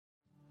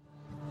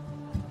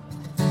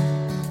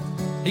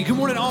Hey, good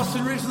morning,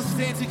 Austin Ridge. Let's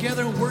stand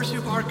together and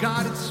worship our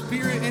God in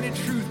spirit and in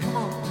truth. Come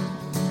on.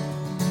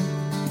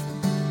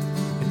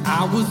 And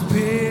I was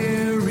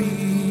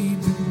buried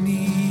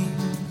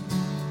beneath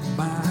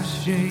my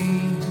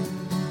shame.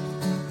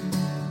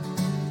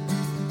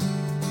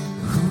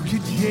 Who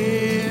could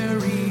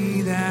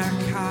carry that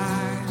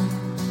kind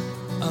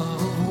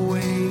of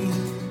weight?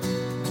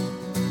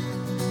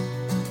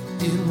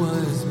 It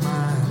was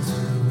my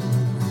turn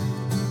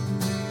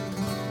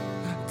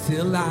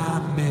till I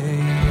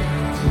made.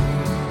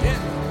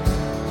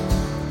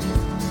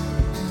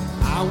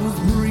 I was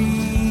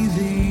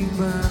breathing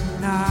but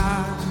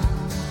not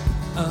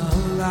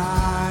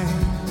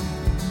alive.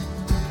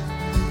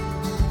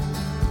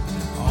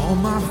 All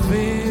my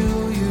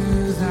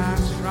failures I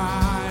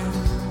tried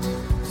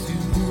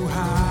to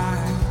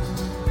hide.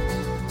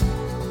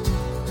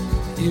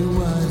 It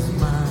was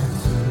my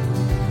turn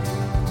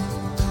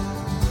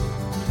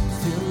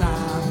till I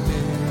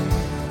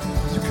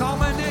made. You call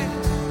my name.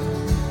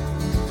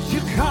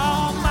 You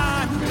call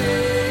my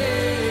name.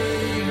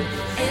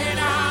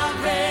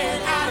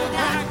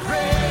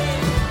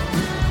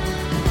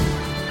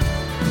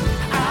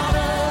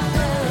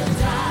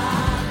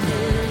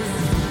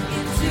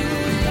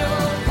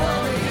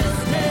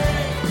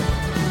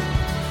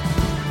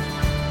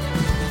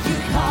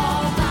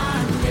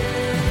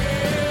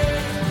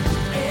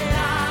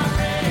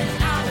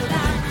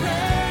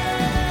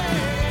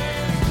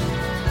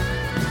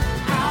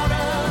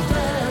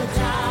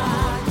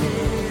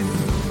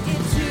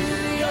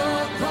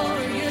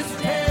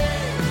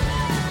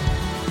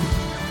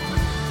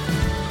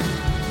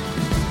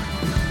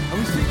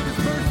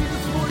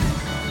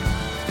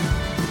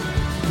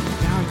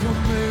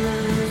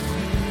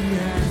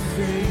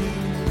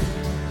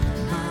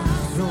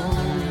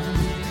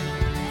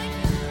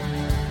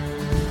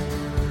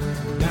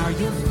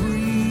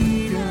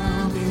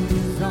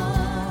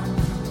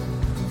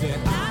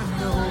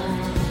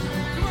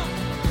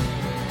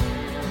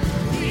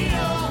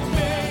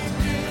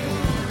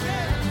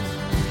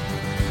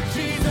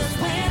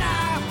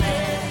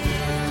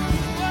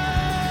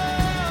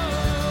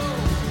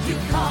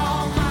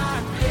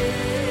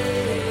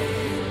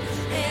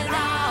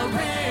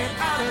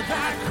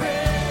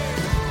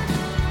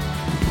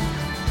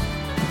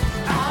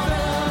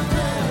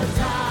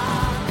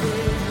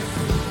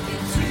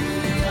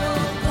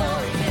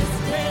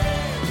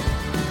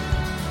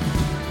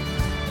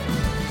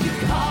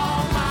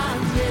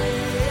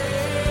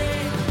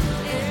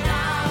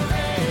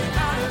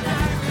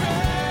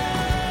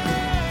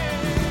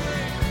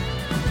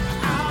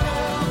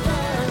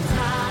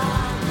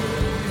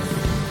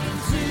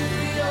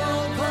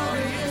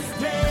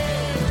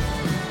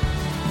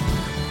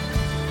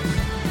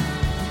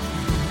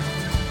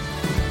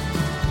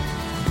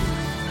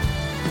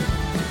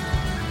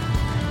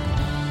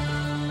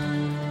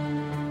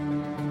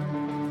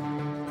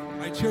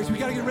 Church, we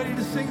got to get ready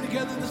to sing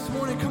together this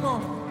morning. Come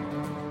on.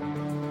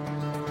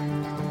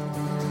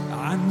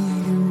 I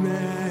need a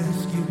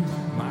rescue.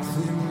 My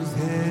sin was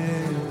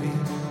heavy,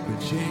 but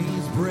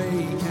chains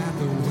break at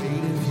the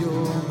weight of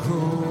your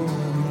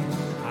glory.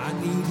 I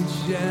needed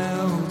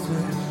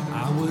shelter.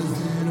 I was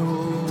an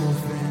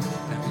orphan.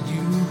 Now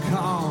you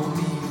call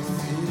me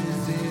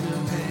citizen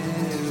of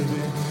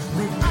heaven.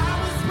 When I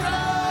was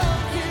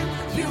broken,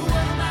 you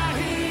were my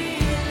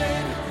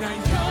healing. Now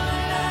your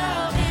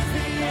love is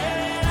the end.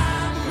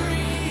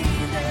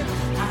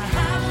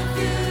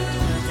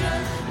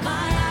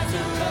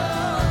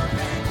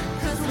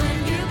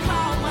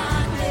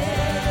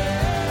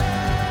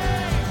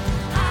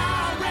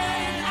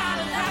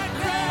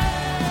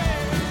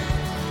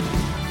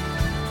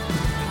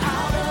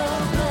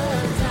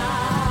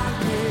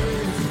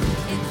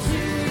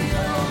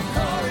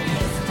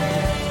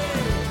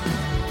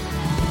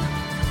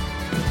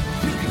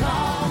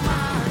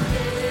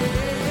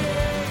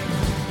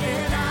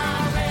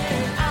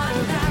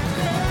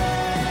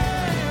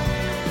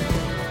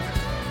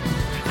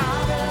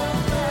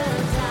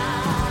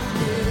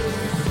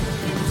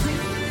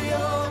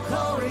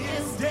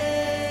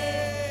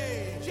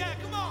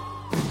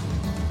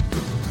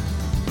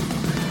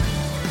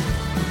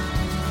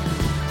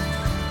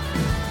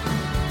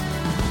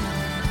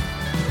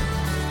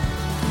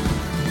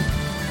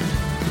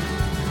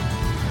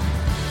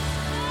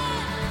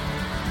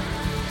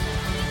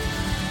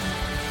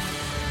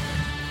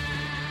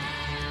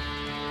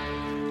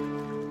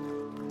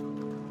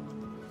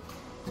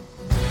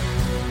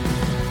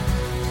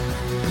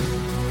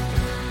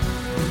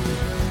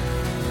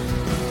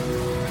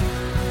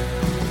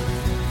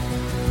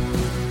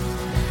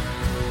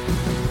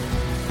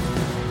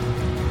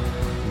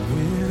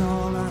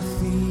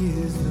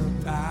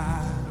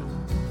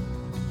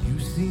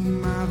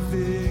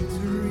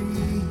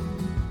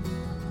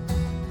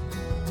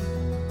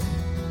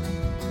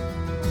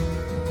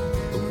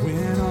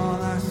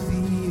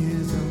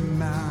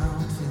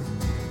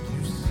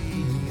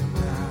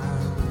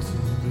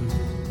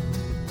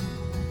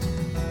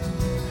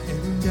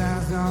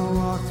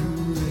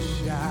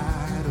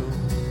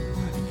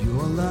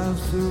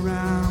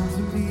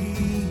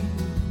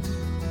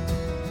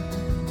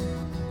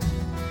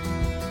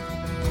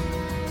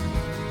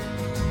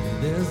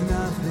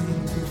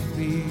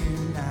 fear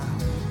now,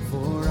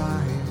 for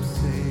I am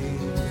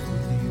safe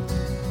with you.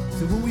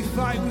 So when we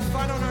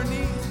fight on our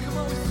knees. Come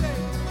on, we say.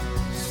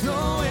 So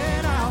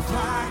when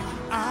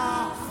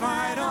I'll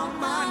fight on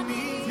my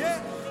knees,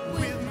 yeah,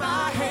 with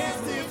my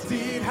hands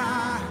lifted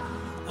high.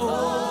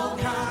 Oh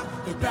God,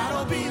 the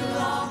battle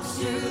belongs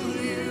to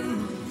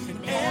you, and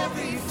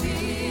every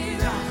fear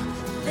I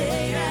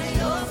lay at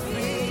your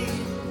feet.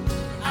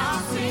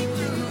 I'll sing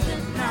through the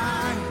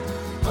night.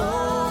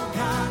 Oh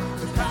God,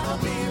 the battle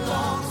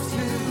belongs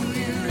to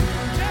you.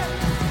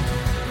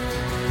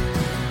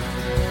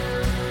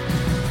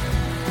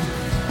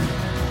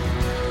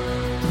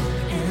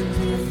 And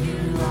if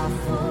you are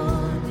for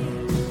me,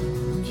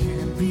 who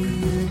can be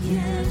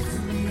against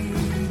me?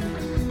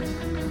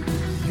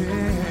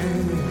 Yeah.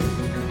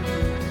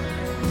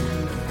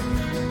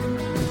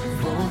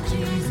 For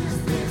Jesus,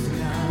 there's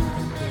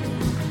nothing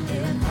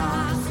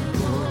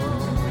impossible.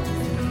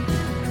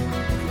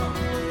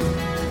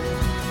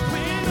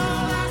 When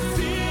all I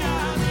see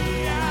are the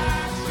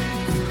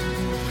ashes,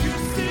 you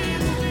see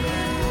the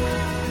beauty.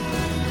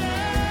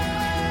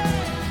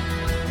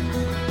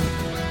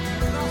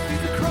 And I'll see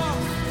the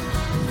cross.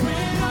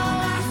 When all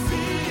I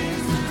see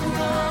is the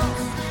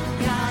cross,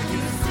 God,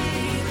 you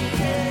see the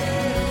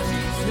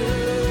empty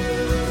tomb.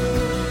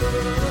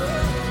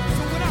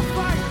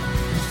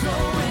 So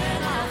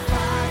when I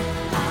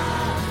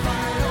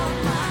fight on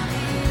my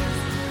knees,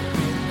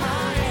 with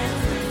my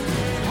hands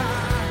lifted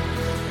high.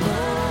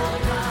 Oh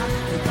God,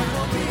 the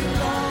battle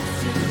belongs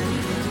to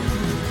you.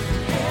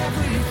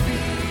 Every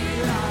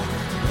fear I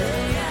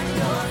lay at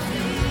your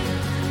feet.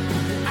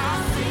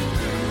 I'll sing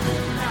through the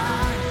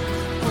night.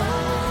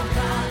 Oh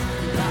God,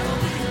 the battle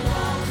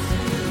belongs to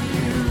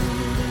you.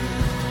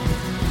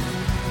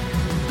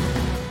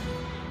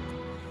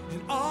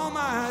 An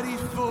almighty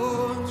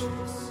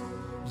fortress,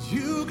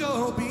 you go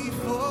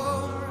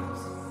before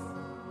us.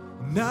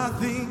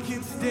 Nothing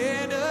can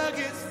stand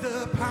against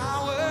the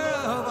power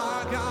of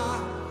our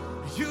God.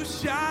 You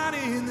shine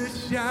in the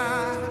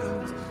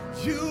shadows,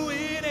 you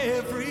in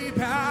every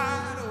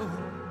battle.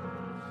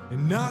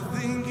 And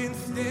nothing can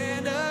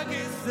stand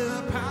against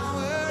the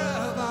power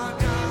of our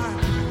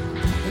God.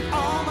 An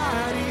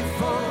almighty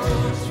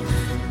fortress,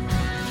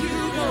 you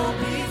go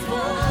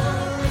before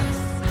us.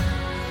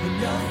 And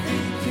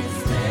nothing can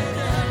stand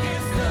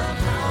against the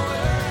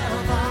power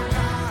of our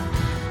God.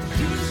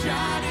 You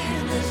shine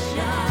in the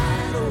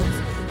shadows,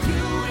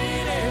 you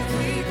in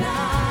every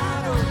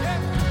battle.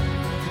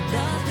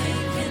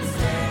 Nothing can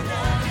stand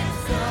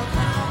against the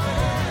power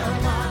of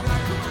our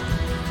God.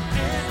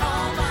 An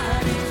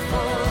almighty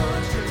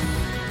fortress,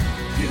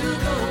 you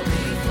go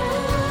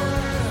before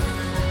us.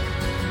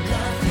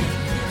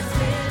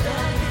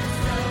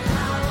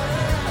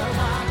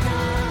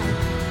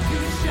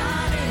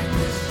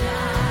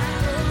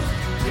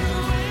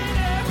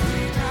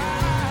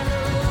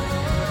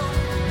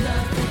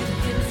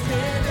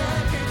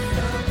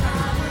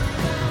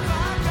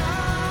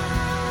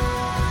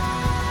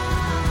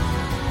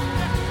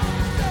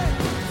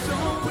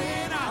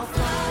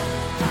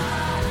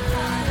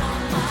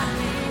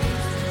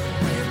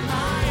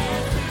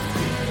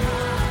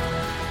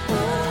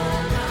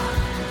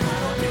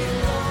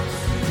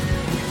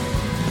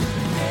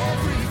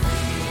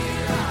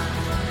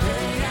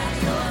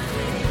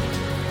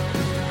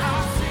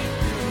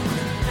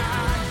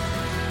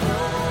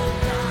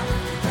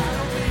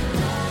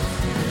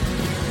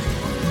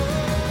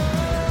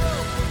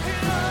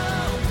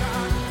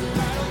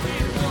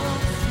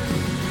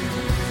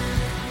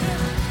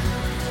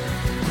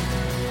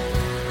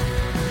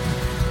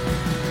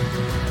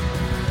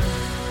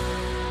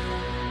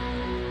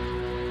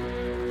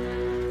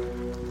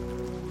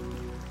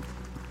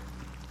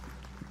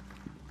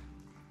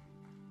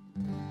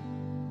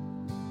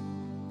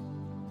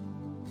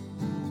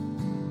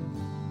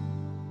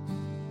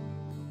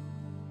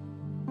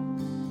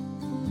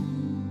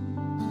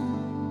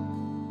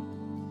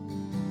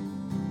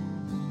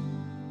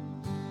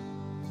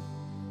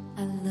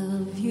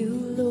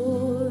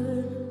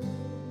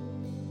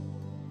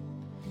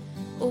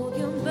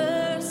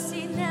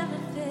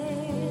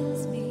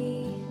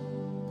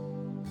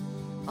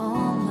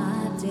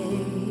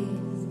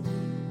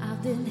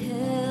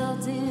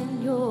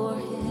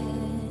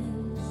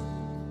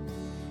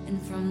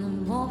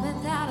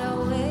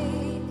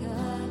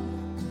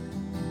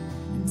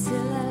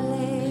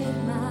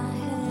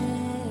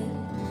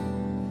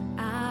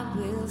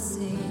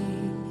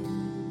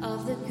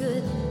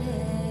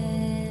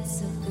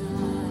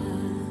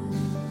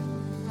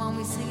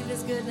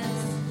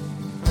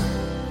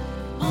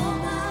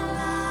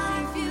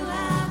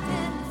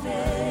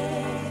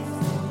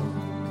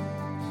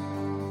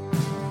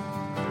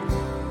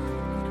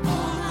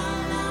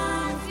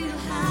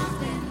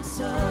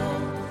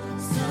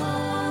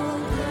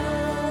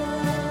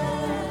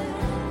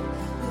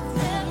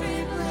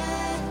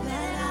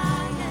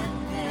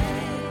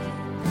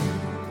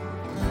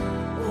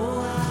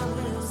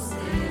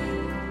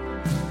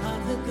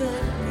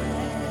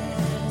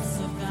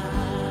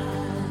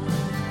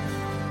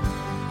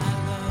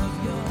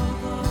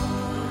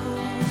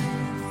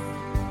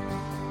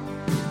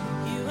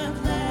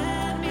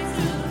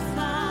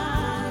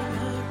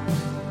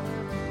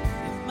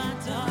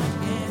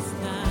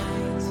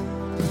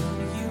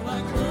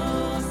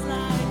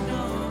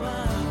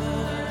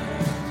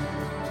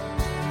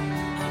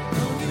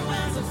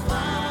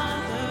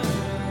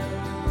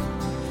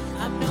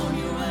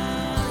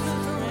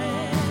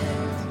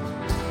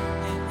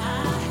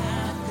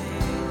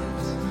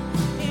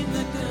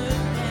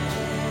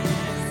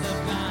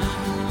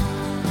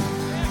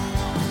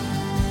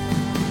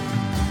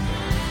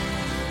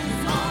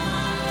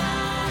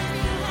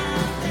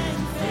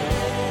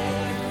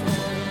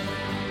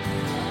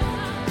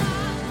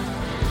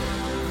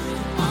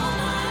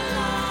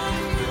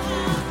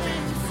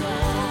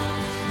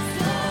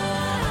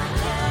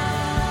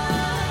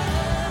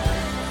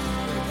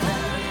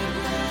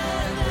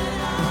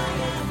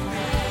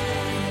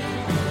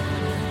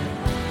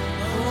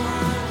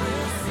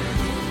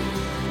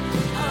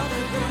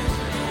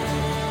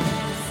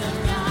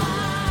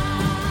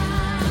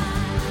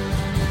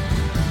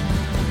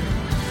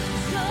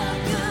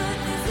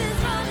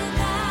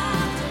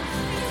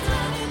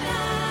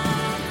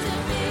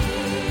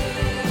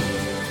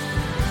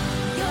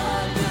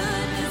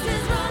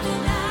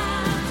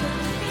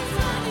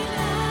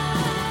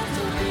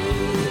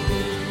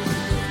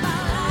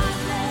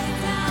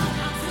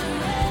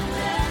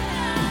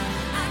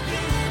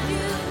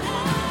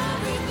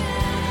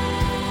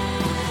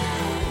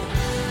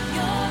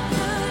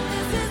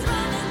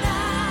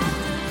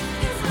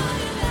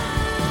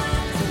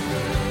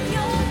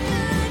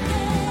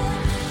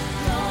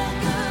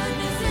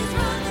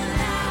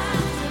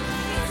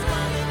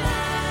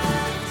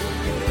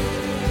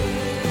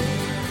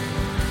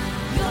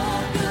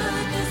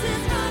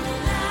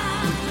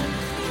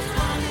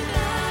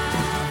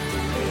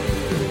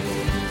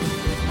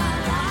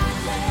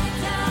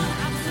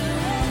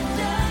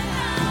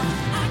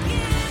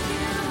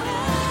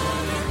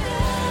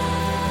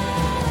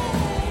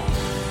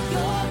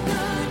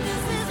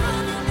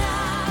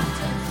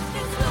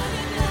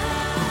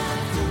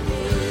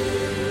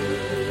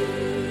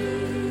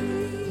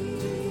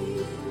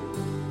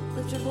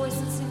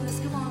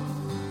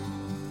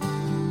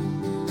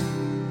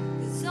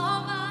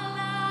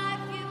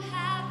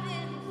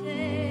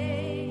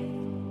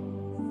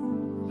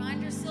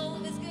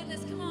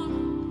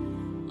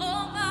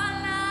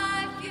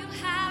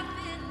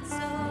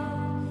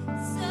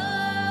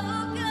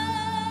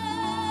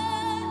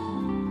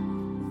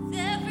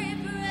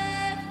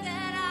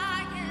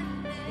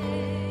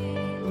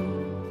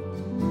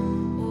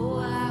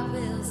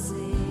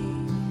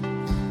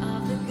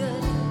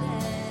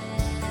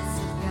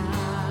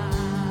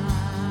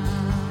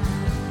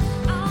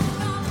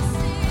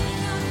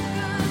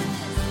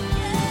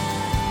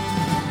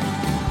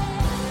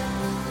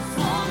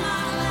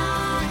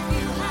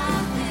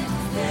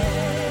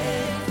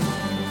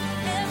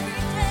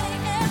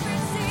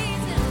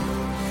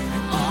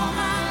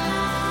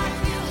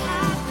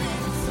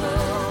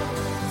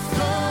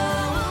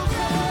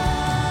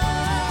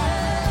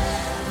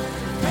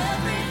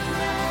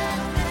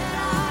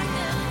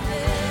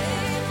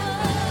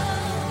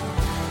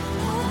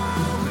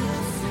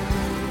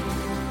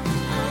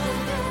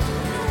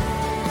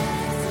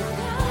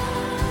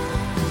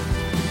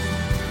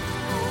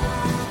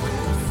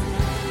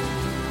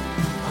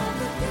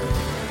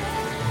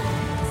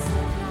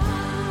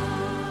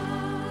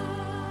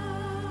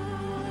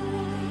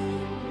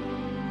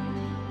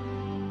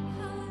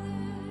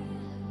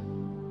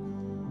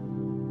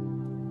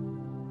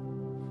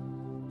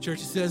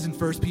 Church, it says in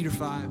 1 Peter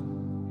 5,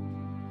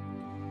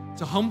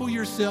 to humble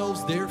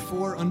yourselves,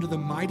 therefore, under the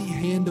mighty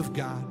hand of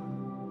God,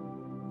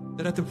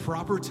 that at the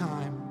proper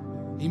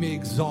time he may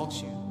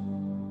exalt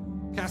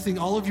you, casting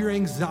all of your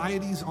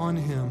anxieties on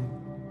him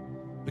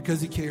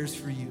because he cares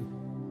for you.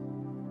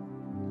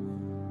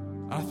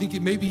 I think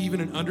it may be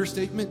even an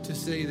understatement to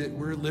say that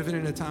we're living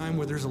in a time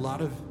where there's a lot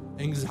of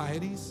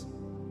anxieties,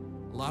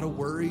 a lot of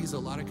worries, a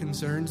lot of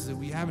concerns that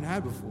we haven't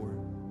had before.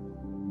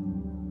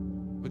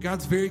 But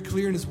God's very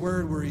clear in his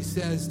word where he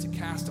says to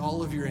cast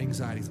all of your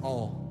anxieties,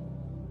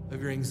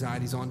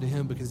 onto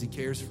him because he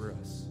cares for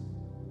us.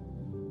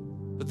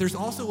 But there's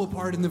also a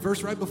part in the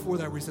verse right before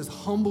that where he says,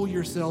 humble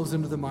yourselves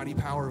under the mighty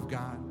power of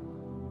God.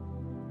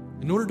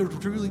 In order to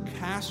truly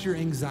cast your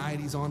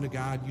anxieties onto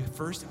God, you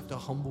first have to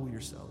humble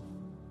yourself.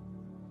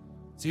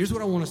 So here's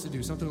what I want us to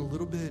do, something a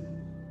little bit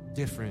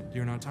different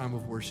during our time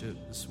of worship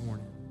this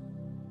morning.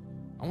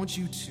 I want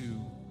you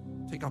to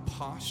take a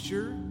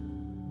posture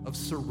of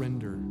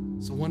surrender.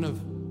 So one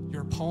of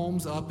your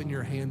palms up and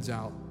your hands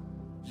out,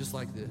 just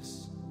like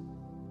this.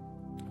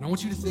 And I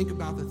want you to think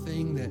about the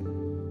thing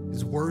that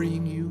is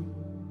worrying you,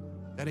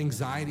 that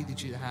anxiety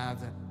that you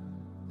have,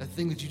 that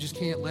thing that you just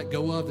can't let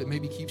go of that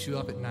maybe keeps you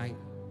up at night.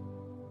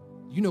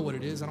 You know what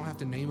it is. I don't have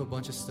to name a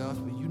bunch of stuff,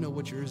 but you know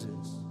what yours is.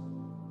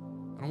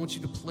 And I want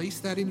you to place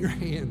that in your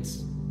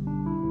hands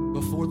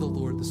before the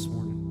Lord this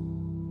morning.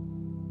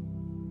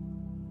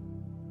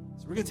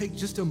 So we're going to take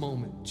just a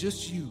moment,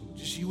 just you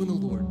and the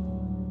Lord,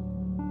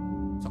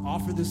 to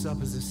offer this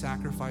up as a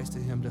sacrifice to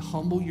him, to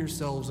humble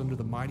yourselves under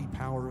the mighty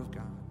power of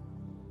God,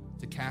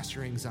 to cast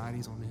your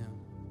anxieties on him.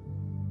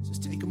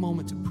 Just take a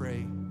moment to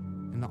pray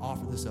and to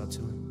offer this up to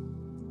him.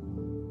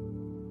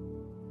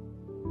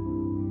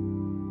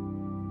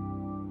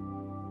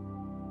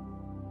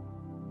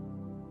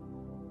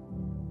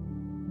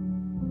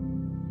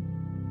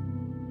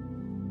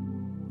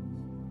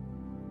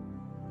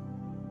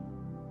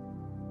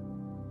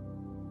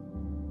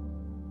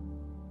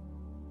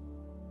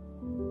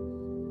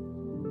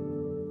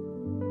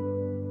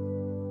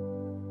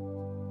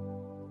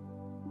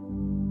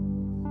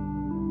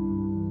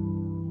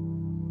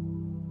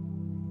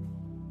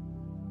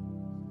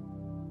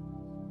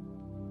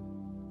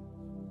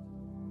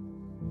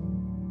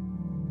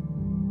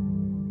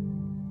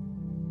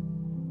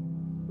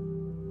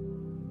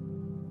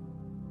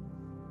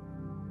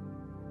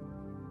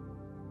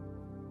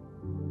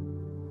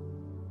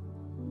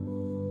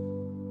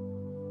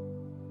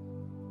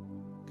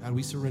 God,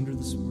 we surrender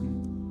this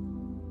morning.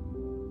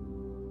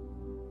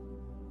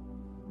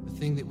 The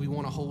thing that we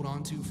want to hold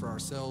on to for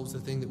ourselves,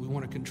 the thing that we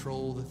want to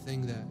control, the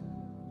thing that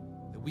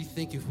we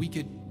think if we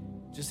could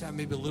just have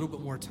maybe a little bit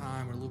more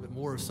time or a little bit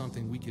more of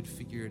something, we could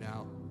figure it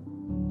out.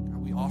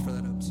 God, we offer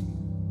that up to you.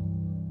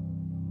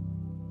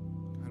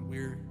 God,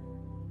 we're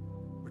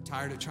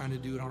tired of trying to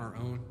do it on our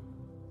own.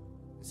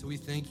 And so we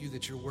thank you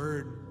that your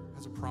word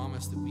has a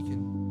promise that we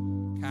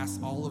can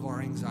cast all of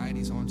our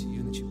anxieties onto you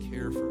and that you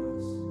care for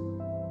us.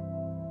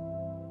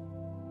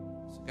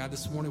 God,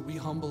 this morning we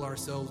humble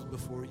ourselves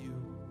before you.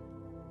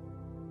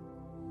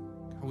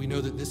 God, we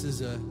know that this is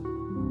a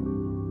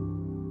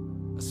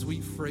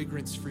sweet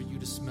fragrance for you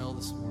to smell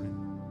this morning.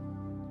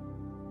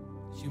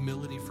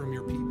 Humility from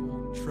your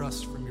people,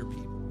 trust from your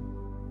people,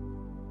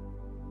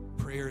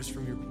 prayers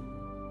from your people.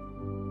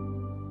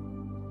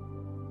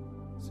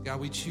 So God,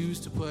 we choose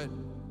to put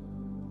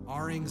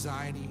our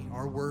anxiety,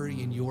 our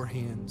worry in your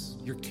hands,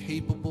 your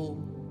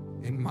capable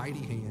and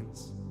mighty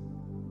hands,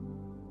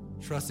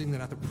 trusting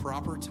that at the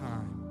proper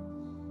time,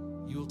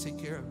 you will take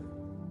care of it.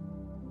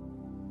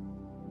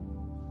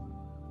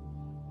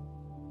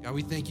 God,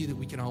 we thank you that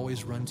we can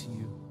always run to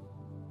you.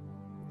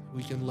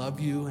 We can love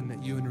you and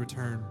that you in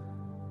return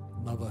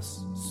love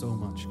us so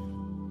much.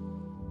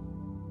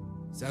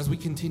 So as we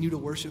continue to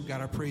worship, God,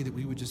 I pray that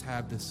we would just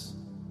have this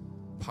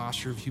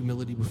posture of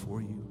humility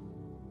before you.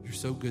 You're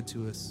so good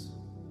to us.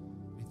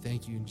 We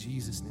thank you. In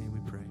Jesus' name we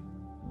pray.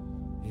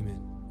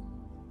 Amen.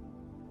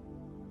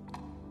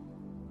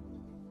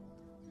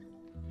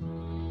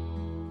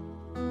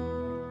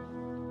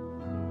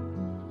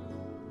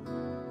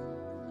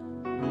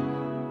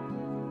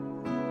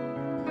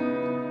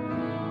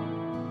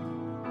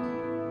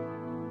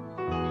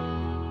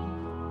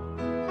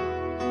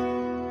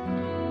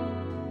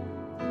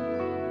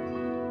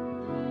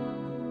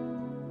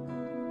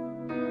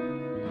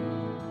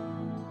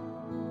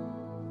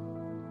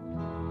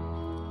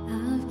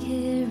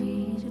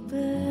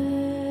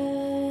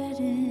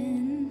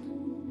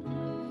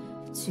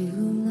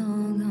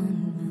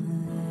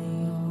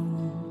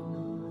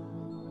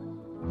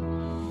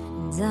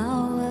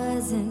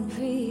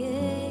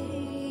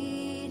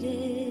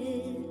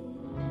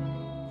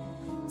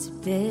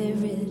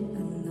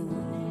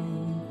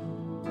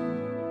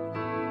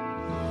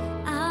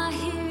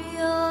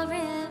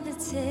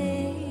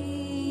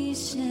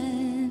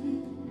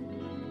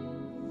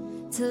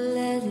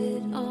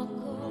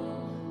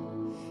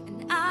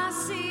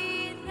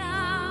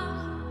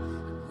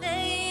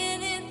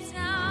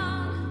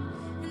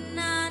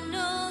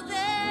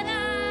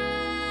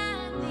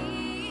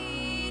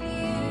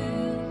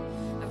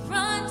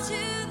 Run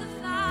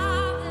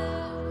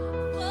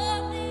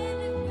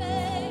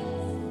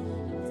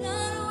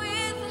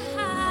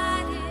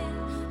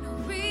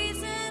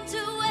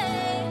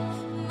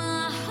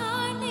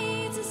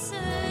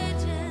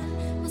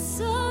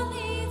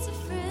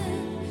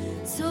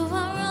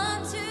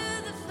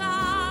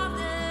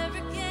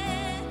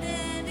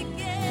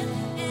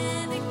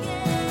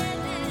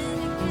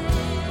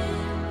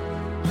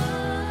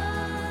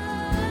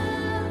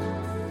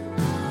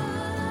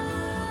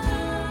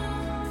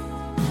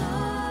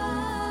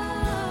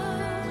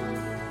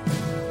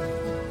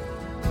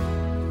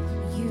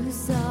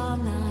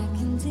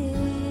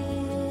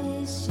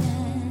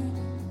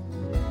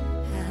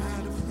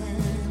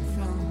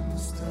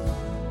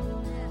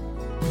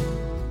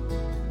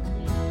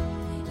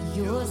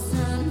your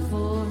Son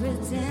for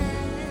redemption.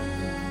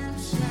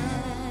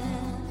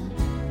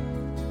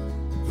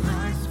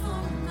 Price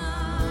for my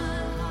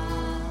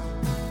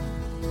heart.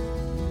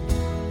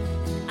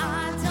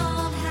 I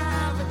don't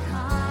have a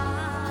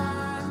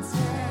context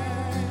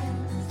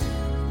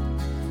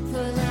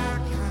for that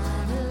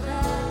kind of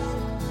love.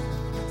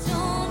 I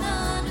don't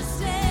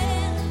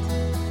understand.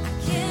 I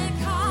can't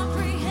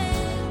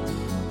comprehend.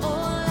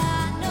 All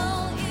I know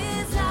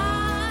is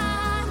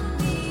I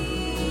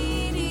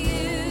need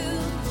you.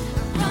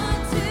 I run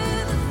to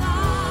the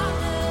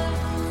Father,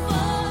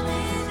 fall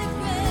into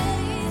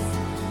grace.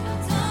 I'm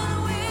done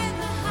with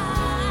the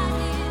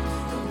hiding,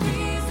 no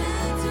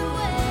reason to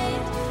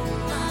wait.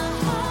 My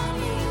heart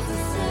needs a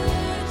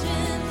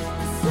surgeon,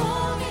 my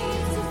soul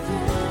needs a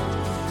friend.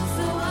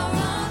 So I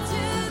run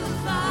to the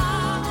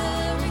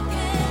Father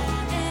again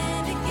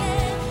and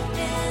again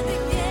and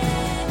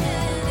again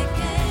and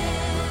again.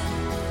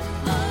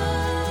 Oh,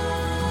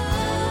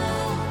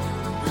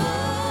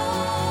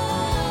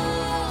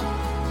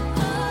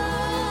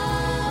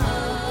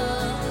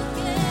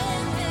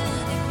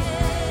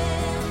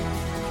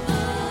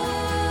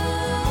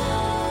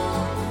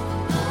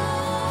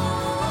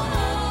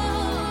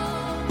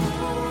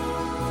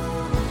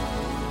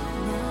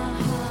 my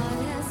heart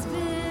has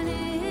been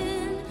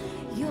in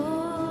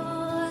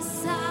your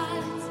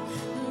sight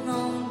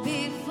long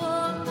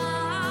before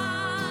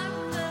my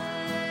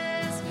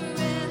first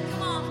breath.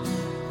 Come on,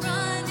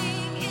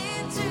 running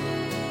into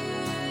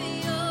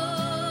your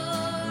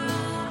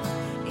arms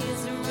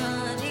is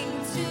running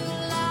to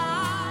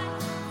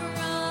life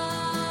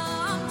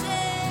from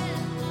death.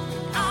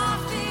 I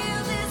feel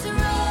this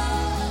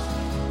rush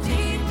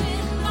deep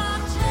in my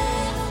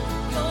chest.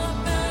 Your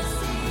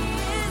mercy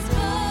is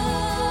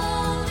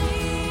calling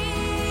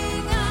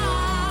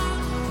out.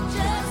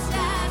 Just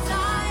as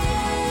I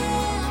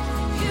am,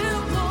 you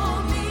pull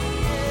me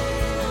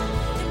in,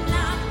 and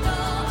I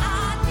know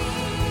I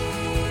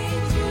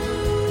need you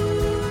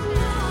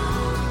now.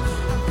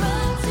 I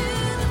run to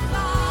the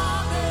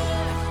Father,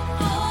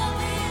 fall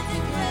into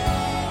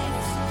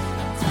grace.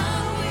 I'm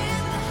done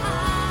with the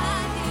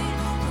hiding,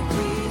 no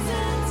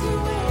reason to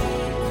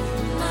wait.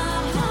 My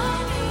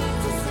heart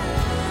needs a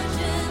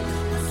surgeon,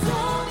 my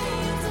soul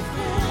needs a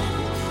friend.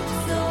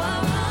 So I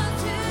run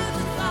to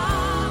the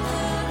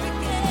Father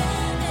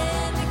again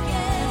and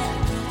again.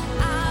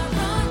 I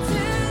run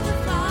to the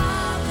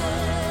Father,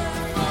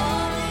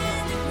 fall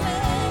into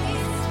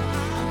grace.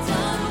 I'm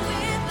done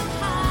with the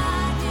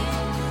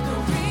hiding, no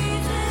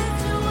reason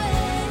to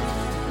wait.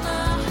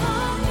 My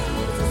heart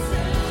needs a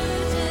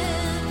surgeon,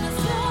 my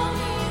soul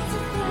needs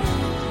a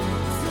friend.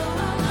 So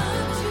I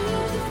run to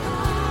the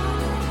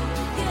Father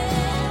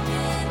again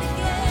and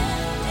again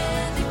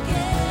and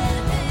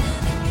again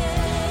and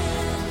again.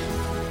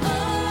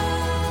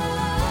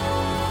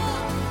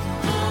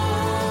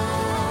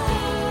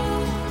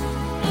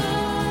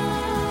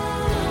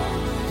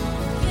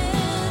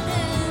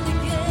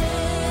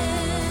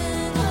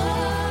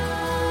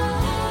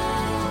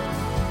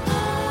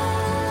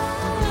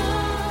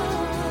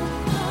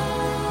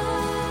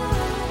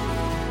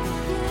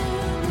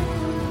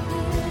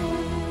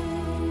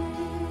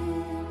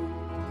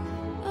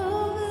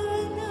 Over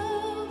and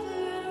over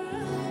I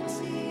run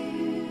to you.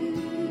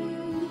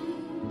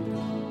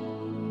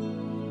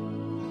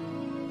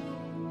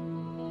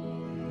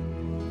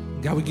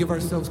 God, we give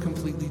ourselves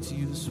completely to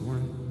you this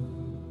morning.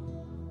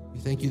 We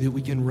thank you that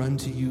we can run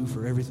to you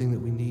for everything that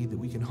we need, that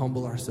we can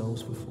humble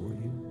ourselves before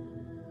you.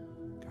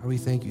 God, we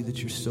thank you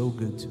that you're so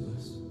good to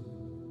us,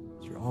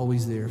 that you're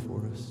always there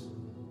for us.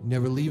 You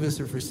never leave us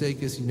or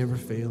forsake us. You never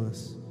fail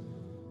us.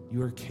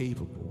 You are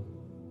capable,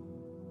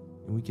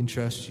 and we can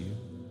trust you.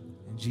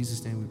 In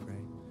Jesus' name we pray.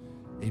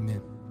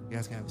 Amen. You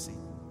guys can have a seat.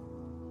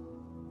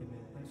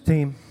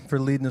 Team, for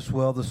leading us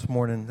well this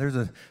morning. There's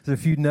a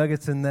few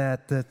nuggets in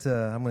that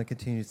I'm going to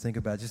continue to think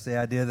about. Just the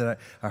idea that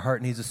our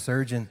heart needs a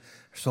surgeon,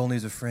 our soul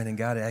needs a friend, and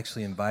God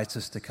actually invites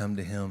us to come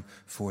to him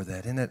for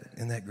that.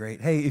 Isn't that great?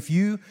 Hey, if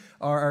you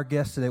are our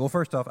guest today, well,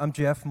 first off, I'm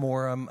Jeff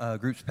Moore. I'm a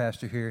groups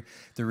pastor here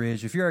at The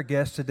Ridge. If you're our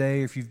guest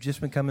today, or if you've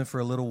just been coming for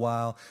a little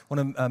while, I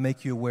want to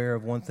make you aware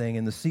of one thing.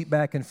 In the seat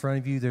back in front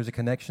of you, there's a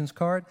connections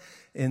card.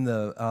 In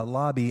the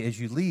lobby, as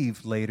you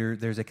leave later,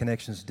 there's a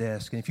connections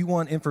desk. And if you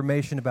want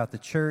information about the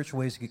church,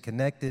 ways to get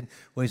connected,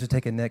 ways to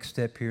take a next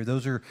step here,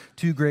 those are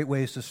two great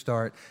ways to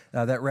start.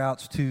 That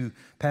routes to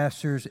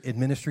pastors,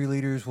 ministry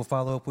leaders. We'll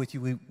follow up with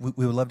you. We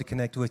would love to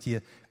connect with you,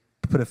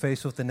 put a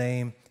face with the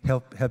name,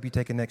 help you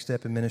take a next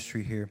step in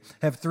ministry here.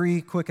 I have three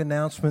quick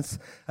announcements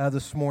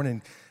this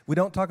morning. We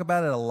don't talk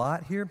about it a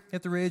lot here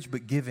at The Ridge,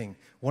 but giving.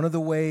 One of the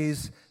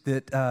ways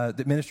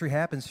that ministry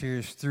happens here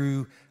is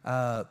through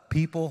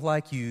people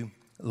like you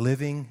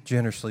living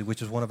generously,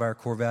 which is one of our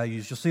core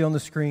values. You'll see on the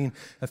screen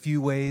a few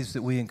ways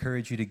that we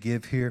encourage you to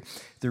give here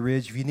at The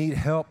Ridge. If you need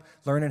help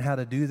learning how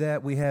to do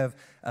that, we have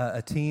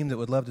a team that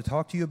would love to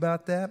talk to you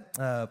about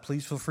that.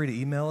 Please feel free to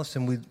email us,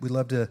 and we'd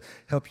love to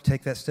help you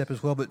take that step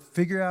as well. But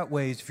figure out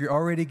ways, if you're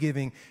already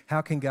giving, how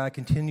can God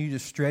continue to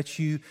stretch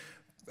you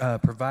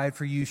provide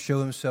for you,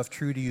 show himself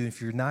true to you.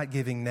 If you're not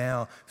giving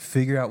now,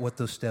 figure out what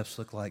those steps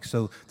look like.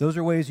 So those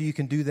are ways that you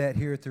can do that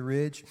here at the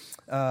Ridge.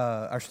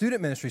 Our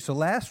student ministry. So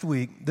last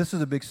week, this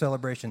is a big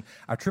celebration.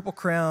 Our Triple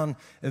Crown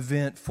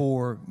event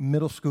for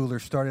middle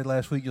schoolers started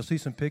last week. You'll see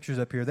some pictures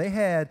up here.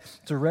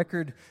 It's a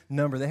record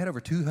number. They had over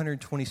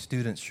 220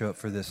 students show up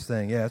for this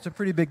thing. Yeah, it's a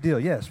pretty big deal.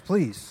 Yes,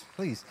 please.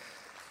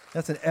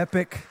 That's an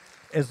epic,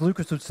 as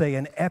Lucas would say,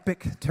 an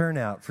epic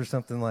turnout for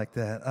something like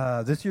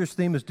that. This year's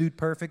theme is Dude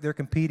Perfect. They're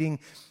competing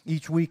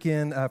each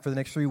weekend for the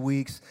next 3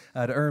 weeks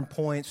to earn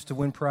points, to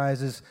win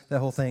prizes, that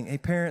whole thing. Hey,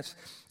 parents,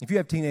 if you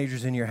have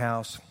teenagers in your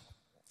house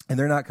and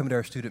they're not coming to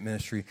our student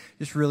ministry,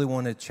 just really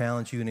want to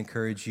challenge you and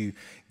encourage you,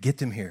 get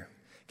them here.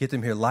 Get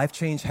them here. Life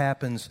change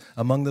happens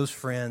among those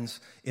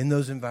friends, in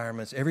those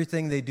environments.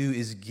 Everything they do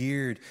is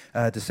geared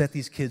to set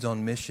these kids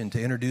on mission,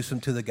 to introduce them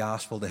to the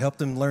gospel, to help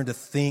them learn to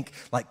think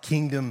like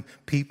kingdom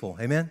people.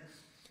 Amen?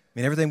 I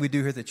mean, everything we do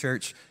here at the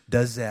church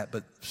does that,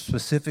 but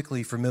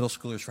specifically for middle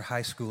schoolers, for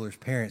high schoolers,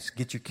 parents,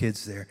 get your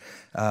kids there.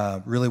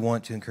 Really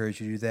want to encourage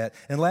you to do that.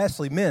 And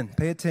lastly, men,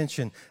 pay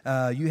attention.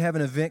 You have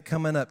an event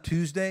coming up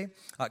Tuesday,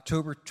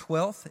 October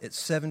 12th at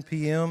 7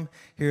 p.m.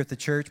 here at the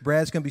church.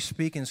 Brad's going to be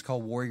speaking. It's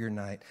called Warrior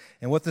Night.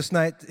 And what this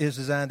night is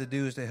designed to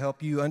do is to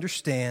help you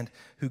understand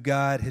who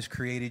God has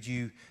created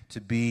you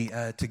to be,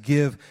 to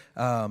give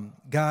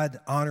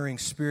God-honoring,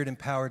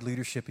 Spirit-empowered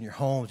leadership in your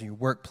homes, in your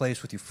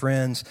workplace, with your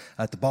friends,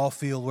 at the ball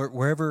field,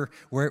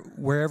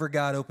 wherever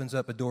God opens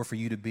up a door for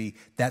you to be,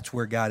 that's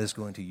where God is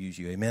going to use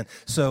you. Amen.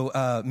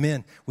 So,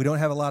 men, we don't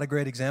have a lot of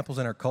great examples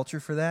in our culture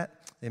for that.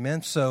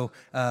 Amen. So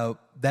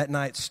that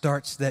night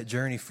starts that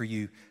journey for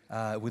you.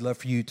 We'd love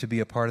for you to be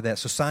a part of that.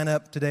 So sign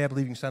up today. I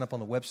believe you can sign up on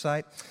the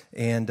website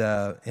and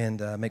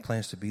make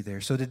plans to be there.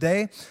 So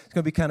today, it's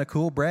going to be kind of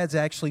cool. Brad's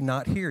actually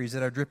not here. He's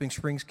at our Dripping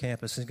Springs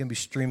campus. He's going to be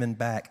streaming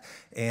back.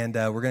 And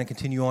we're going to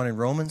continue on in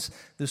Romans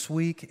this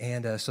week.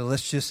 And so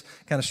let's just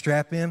kind of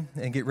strap in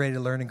and get ready to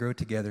learn and grow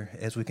together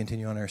as we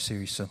continue on our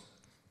series. So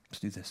let's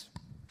do this.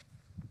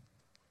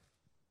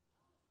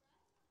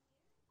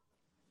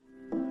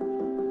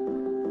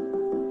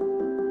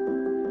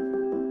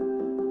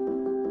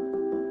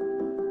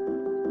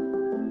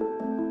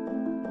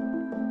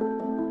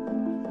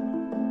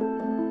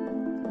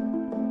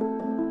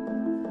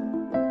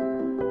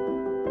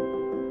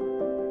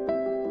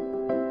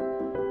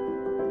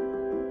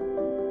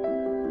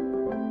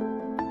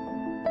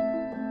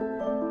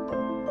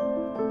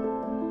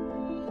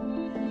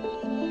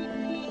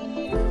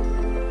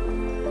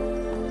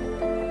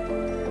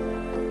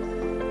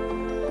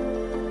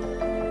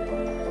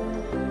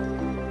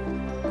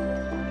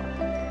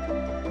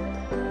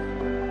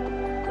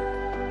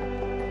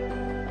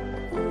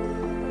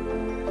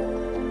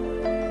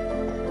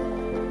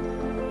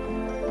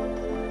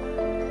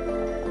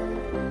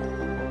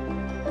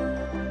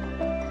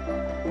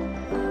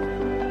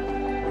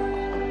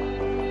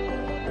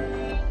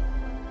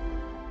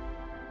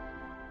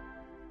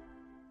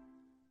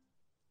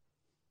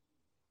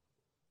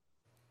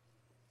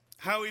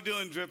 How are we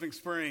doing, Dripping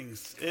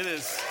Springs? It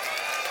is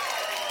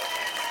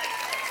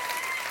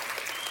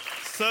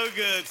so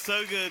good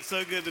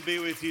to be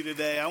with you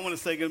today. I want to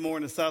say good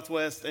morning to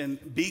Southwest and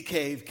Bee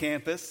Cave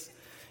campus.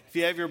 If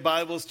you have your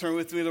Bibles, turn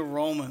with me to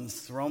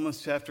Romans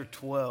chapter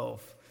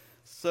 12.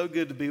 So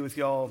good to be with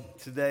y'all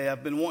today.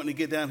 I've been wanting to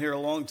get down here a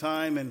long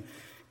time, and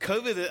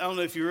COVID, I don't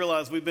know if you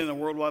realize we've been in a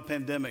worldwide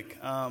pandemic.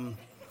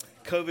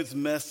 COVID's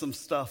messed some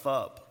stuff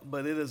up,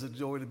 but it is a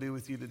joy to be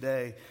with you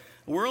today.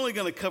 We're only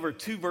going to cover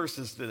 2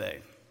 verses today.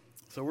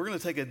 So we're going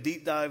to take a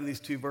deep dive in these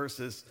 2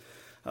 verses.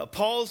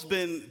 Paul's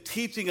been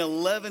teaching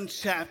 11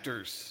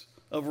 chapters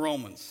of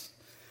Romans.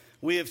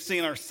 We have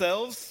seen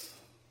ourselves,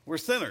 we're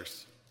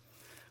sinners.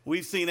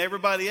 We've seen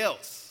everybody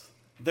else,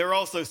 they're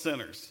also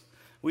sinners.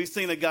 We've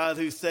seen a God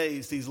who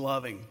saves, he's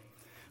loving.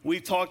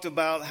 We've talked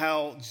about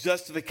how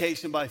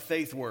justification by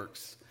faith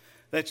works.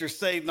 That you're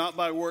saved not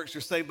by works,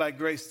 you're saved by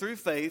grace through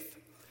faith.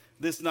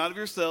 This not of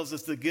yourselves,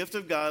 it's the gift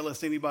of God,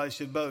 lest anybody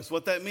should boast.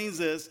 What that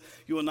means is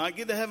you will not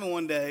get to heaven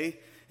one day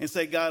and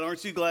say, God,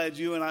 aren't you glad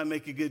you and I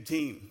make a good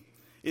team?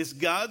 It's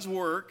God's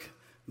work.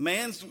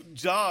 Man's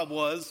job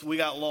was we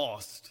got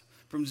lost.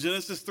 From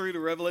Genesis 3 to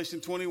Revelation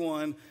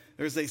 21,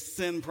 there's a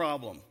sin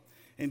problem.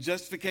 And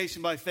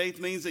justification by faith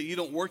means that you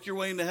don't work your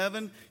way into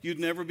heaven. You'd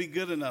never be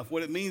good enough.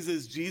 What it means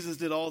is Jesus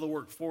did all the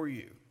work for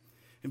you.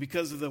 And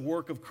because of the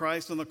work of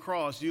Christ on the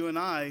cross, you and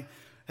I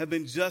have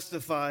been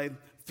justified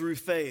through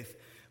faith.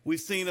 We've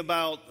seen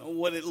about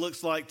what it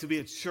looks like to be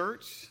a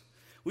church.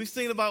 We've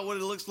seen about what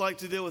it looks like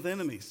to deal with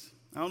enemies.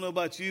 I don't know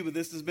about you, but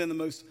this has been the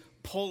most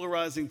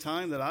polarizing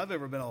time that I've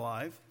ever been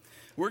alive.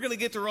 We're going to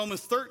get to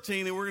Romans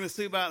 13, and we're going to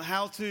see about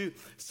how to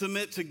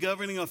submit to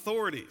governing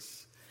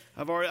authorities.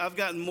 I've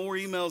gotten more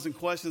emails and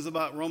questions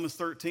about Romans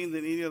 13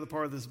 than any other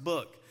part of this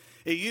book.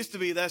 It used to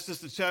be that's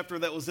just a chapter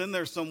that was in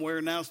there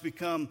somewhere. Now it's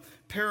become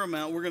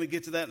paramount. We're going to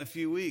get to that in a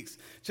few weeks.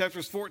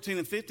 Chapters 14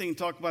 and 15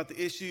 talk about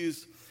the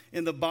issues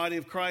in the body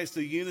of Christ,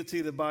 the unity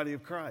of the body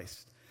of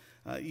Christ.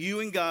 You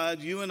and God,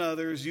 you and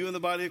others, you and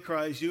the body of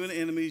Christ, you and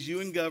enemies,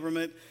 you and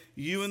government,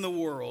 you and the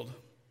world.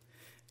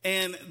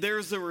 And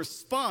there's a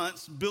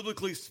response,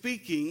 biblically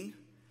speaking,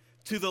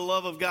 to the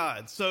love of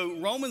God. So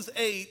Romans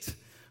 8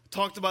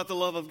 talked about the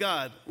love of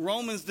God.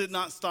 Romans did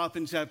not stop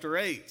in chapter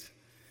 8.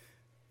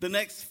 The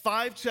next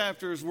 5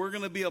 chapters, we're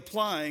going to be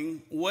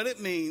applying what it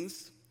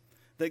means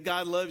that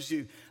God loves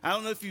you. I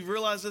don't know if you've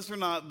realized this or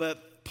not,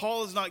 but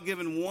Paul has not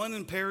given one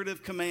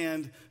imperative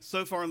command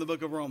so far in the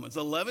book of Romans.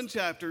 11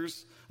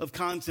 chapters of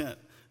content.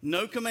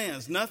 No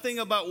commands, nothing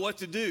about what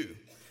to do.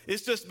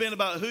 It's just been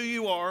about who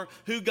you are,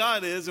 who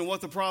God is, and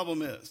what the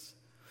problem is.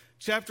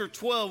 Chapter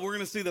 12, we're going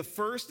to see the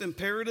first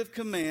imperative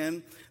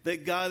command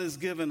that God has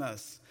given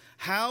us.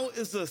 How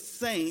is a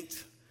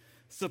saint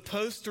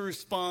supposed to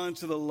respond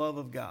to the love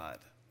of God?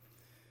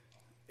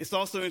 It's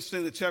also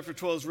interesting that chapter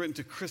 12 is written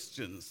to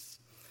Christians.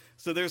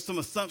 So there's some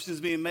assumptions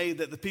being made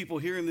that the people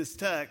hearing this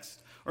text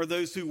are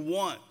those who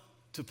want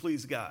to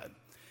please God.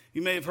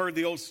 You may have heard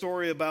the old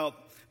story about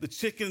the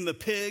chicken and the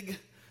pig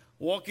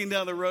walking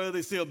down the road.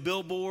 They see a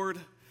billboard.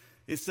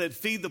 It said,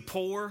 "Feed the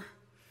poor."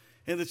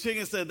 And the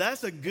chicken said,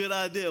 "That's a good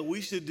idea.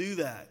 We should do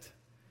that."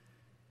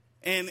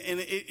 And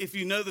if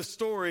you know the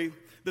story,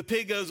 the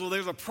pig goes, "Well,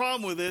 there's a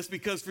problem with this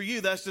because for you,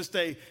 that's just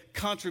a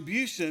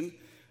contribution.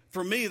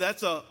 For me,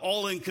 that's an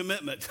all-in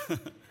commitment."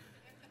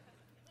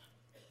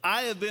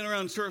 I have been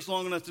around church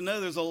long enough to know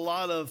there's a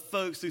lot of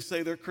folks who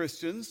say they're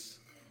Christians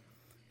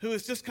who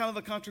is just kind of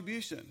a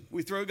contribution.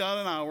 We throw God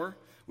an hour,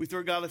 we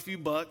throw God a few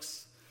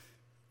bucks,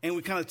 and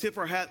we kind of tip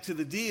our hat to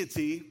the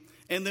deity,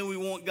 and then we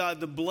want God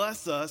to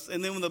bless us,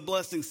 and then when the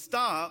blessings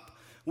stop,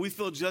 we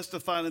feel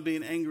justified in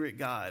being angry at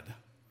God.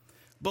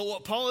 But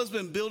what Paul has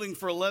been building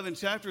for 11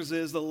 chapters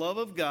is the love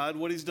of God,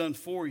 what he's done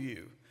for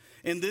you.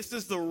 And this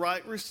is the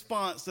right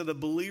response that a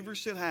believer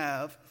should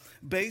have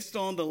based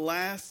on the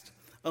last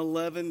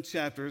 11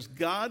 chapters.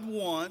 God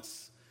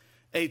wants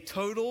a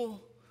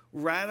total,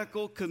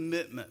 radical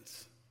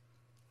commitment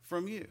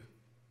from you.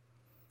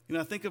 You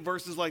know, I think of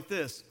verses like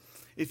this.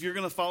 If you're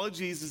going to follow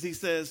Jesus, he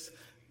says,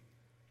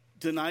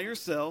 deny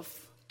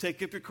yourself,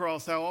 take up your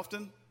cross. How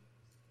often?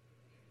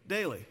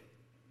 Daily.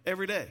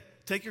 Every day.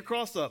 Take your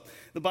cross up.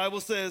 The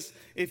Bible says,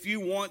 if you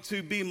want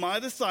to be my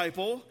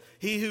disciple,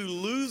 he who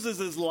loses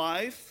his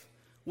life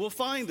will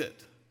find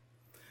it.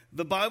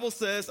 The Bible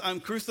says,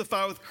 I'm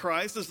crucified with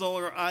Christ. It's no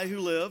longer I who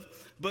live,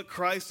 but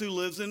Christ who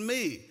lives in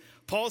me.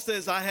 Paul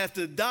says, I have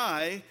to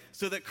die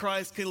so that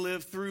Christ can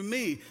live through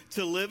me.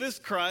 To live is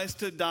Christ,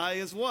 to die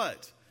is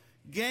what?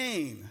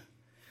 Gain.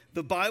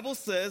 The Bible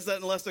says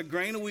that unless a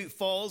grain of wheat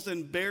falls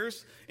and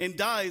bears and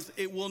dies,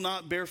 it will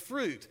not bear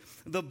fruit.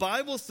 The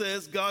Bible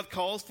says God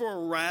calls for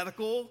a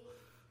radical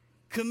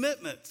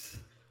commitment.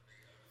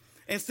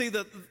 And see,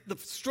 the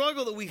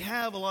struggle that we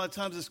have a lot of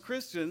times as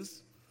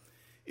Christians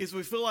is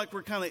we feel like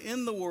we're kind of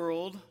in the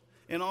world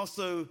and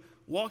also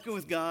walking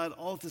with God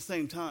all at the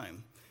same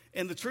time.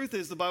 And the truth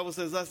is, the Bible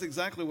says that's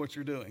exactly what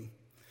you're doing.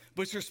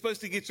 But you're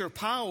supposed to get your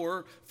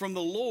power from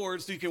the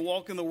Lord so you can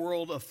walk in the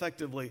world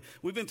effectively.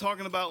 We've been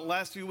talking about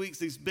last few weeks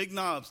these big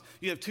knobs.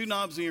 You have 2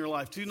 knobs in your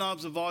life, 2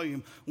 knobs of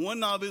volume. One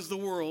knob is the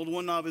world,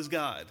 one knob is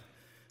God.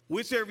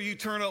 Whichever you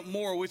turn up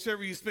more,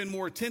 whichever you spend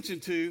more attention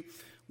to,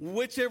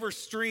 whichever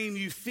stream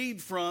you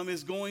feed from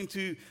is going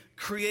to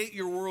create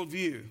your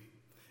worldview.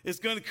 It's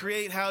going to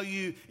create how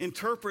you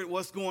interpret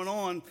what's going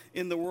on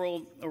in the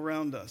world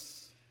around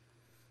us.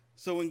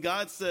 So when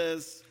God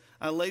says,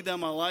 I laid down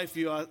my life for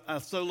you, I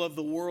so love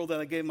the world that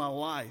I gave my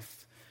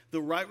life,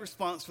 the right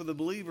response for the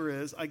believer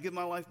is, I give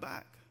my life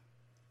back.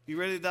 You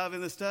ready to dive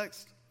in this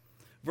text?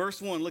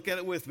 Verse 1, look at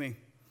it with me.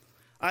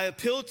 I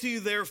appeal to you,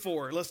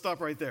 therefore. Let's stop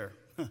right there.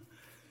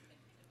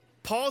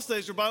 Paul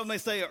says, your Bible may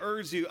say, I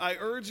urge you. I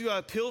urge you, I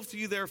appeal to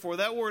you, therefore.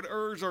 That word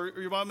urge, or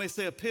your Bible may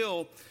say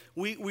appeal,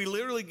 we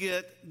literally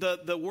get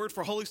the word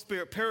for Holy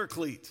Spirit,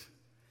 paraclete.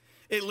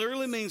 It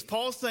literally means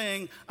Paul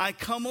saying, I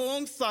come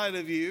alongside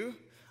of you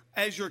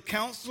as your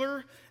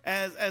counselor,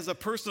 as a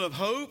person of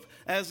hope,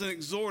 as an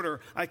exhorter.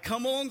 I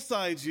come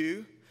alongside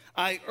you.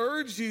 I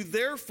urge you,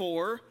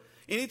 therefore.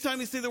 Anytime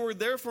you see the word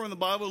therefore in the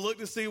Bible, look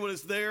to see what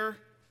it's there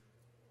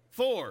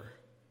for,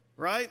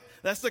 right?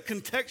 That's the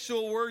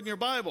contextual word in your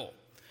Bible.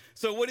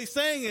 So what he's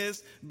saying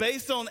is,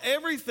 based on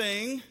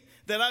everything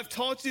that I've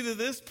taught you to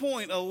this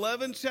point,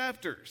 11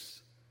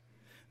 chapters,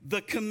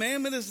 the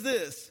commandment is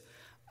this.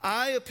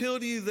 I appeal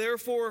to you,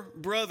 therefore,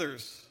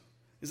 brothers.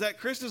 Is that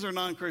Christians or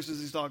non-Christians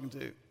he's talking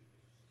to?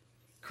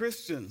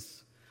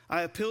 Christians.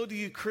 I appeal to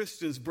you,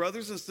 Christians,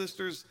 brothers and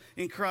sisters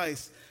in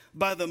Christ,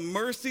 by the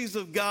mercies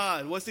of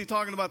God. What's he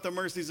talking about, the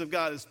mercies of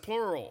God? It's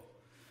plural.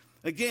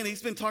 Again,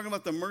 he's been talking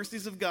about the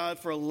mercies of God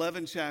for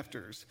 11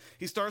 chapters.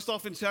 He starts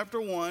off in chapter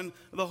 1,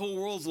 the whole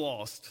world's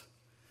lost.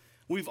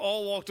 We've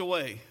all walked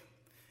away.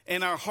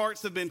 And our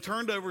hearts have been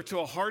turned over to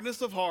a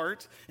hardness of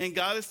heart. And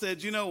God has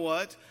said, you know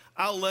what?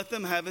 I'll let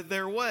them have it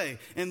their way.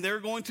 And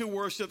they're going to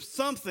worship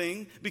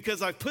something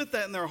because I put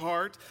that in their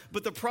heart.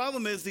 But the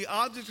problem is the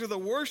object of the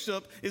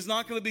worship is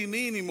not going to be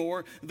me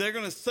anymore. They're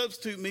going to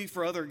substitute me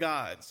for other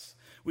gods.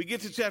 We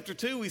get to chapter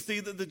 2, we see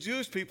that the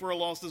Jewish people are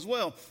lost as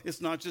well. It's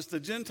not just the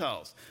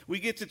Gentiles. We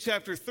get to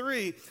chapter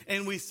 3,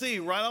 and we see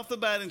right off the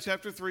bat in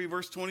chapter 3,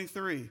 verse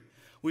 23,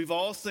 We've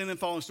all sinned and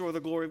fallen short of the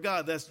glory of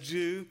God. That's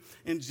Jew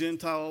and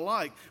Gentile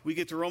alike. We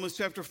get to Romans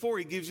chapter 4.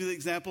 He gives you the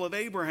example of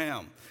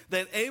Abraham.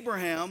 That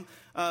Abraham,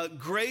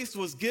 grace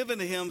was given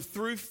to him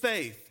through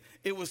faith.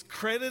 It was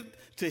credited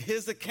to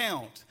his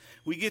account.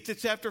 We get to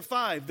chapter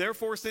 5.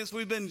 Therefore, since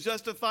we've been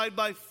justified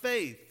by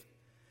faith,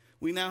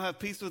 we now have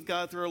peace with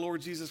God through our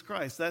Lord Jesus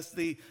Christ. That's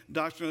the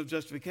doctrine of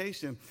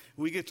justification.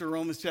 We get to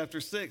Romans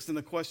chapter 6, and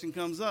the question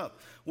comes up.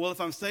 Well,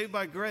 if I'm saved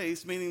by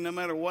grace, meaning no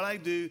matter what I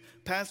do,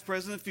 past,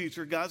 present, and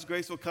future, God's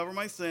grace will cover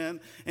my sin,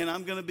 and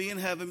I'm going to be in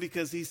heaven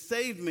because he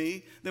saved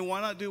me, then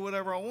why not do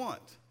whatever I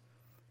want?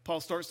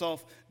 Paul starts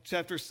off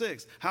chapter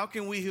 6. How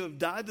can we who have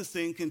died to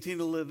sin continue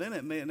to live in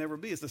it? May it never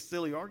be. It's a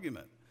silly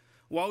argument.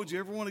 Why would you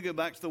ever want to go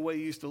back to the way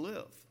you used to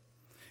live?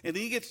 And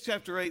then you get to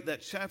chapter 8,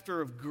 that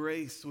chapter of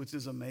grace, which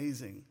is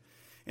amazing.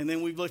 And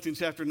then we've looked in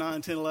chapter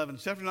 9, 10, 11.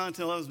 Chapter 9,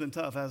 10, 11 has been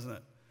tough, hasn't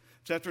it?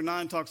 Chapter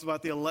 9 talks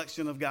about the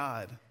election of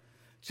God.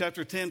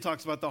 Chapter 10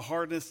 talks about the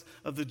hardness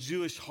of the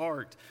Jewish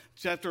heart.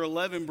 Chapter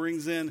 11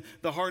 brings in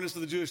the hardness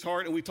of the Jewish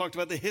heart, and we talked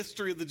about the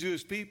history of the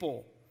Jewish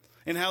people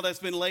and how that's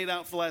been laid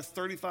out for the last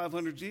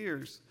 3,500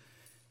 years.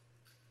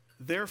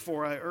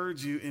 Therefore, I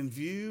urge you, in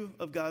view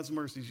of God's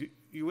mercies,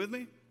 you with me?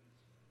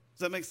 Does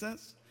that make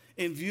sense?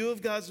 In view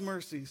of God's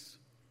mercies,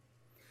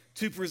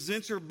 to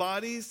present your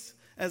bodies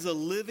as a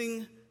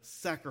living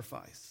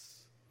sacrifice.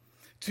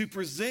 To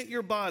present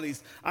your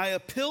bodies. I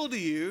appeal to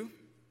you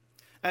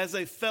as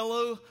a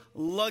fellow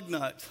lug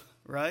nut,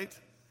 right?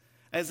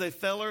 As a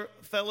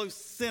fellow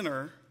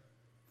sinner,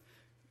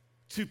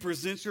 to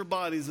present your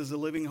bodies as a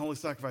living holy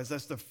sacrifice.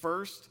 That's the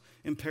first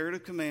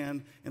imperative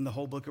command in the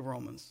whole book of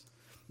Romans.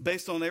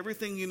 Based on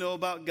everything you know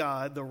about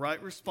God, the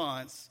right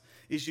response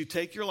is you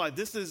take your life.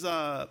 This is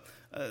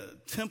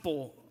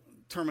temple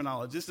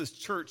terminology. This is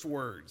church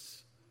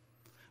words.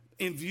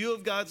 In view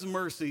of God's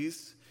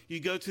mercies, you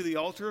go to the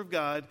altar of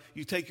God,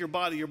 you take your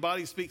body. Your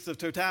body speaks of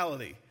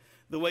totality.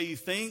 The way you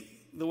think,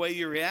 the way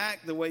you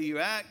react, the way you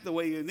act, the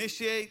way you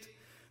initiate,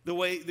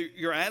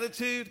 your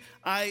attitude.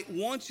 I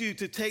want you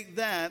to take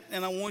that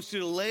and I want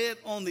you to lay it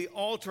on the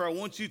altar. I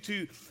want you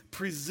to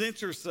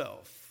present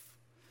yourself.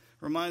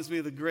 Reminds me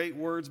of the great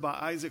words by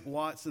Isaac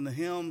Watts in the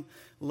hymn,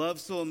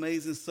 "Love so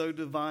amazing, so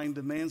divine,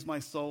 demands my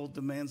soul,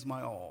 demands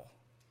my all."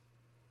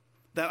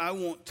 That I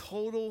want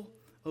total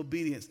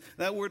obedience.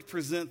 That word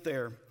present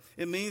there,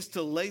 it means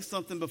to lay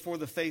something before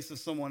the face of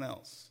someone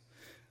else.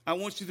 I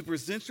want you to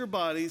present your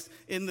bodies.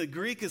 In the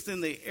Greek, it's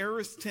in the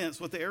aorist tense.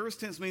 What the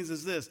aorist tense means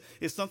is this.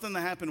 It's something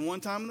that happened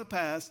one time in the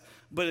past,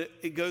 but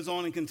it goes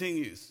on and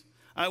continues.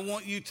 I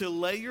want you to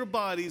lay your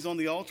bodies on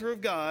the altar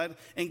of God,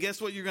 and guess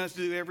what you're going to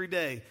have to do every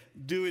day?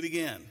 Do it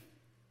again.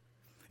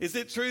 Is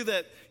it true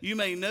that you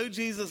may know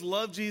Jesus,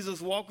 love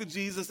Jesus, walk with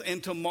Jesus,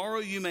 and tomorrow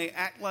you may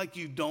act like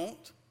you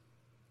don't?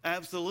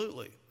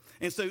 Absolutely.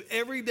 And so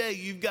every day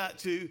you've got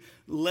to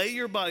lay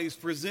your bodies,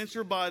 present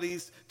your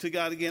bodies to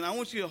God again. I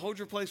want you to hold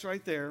your place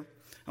right there.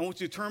 I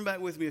want you to turn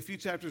back with me a few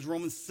chapters,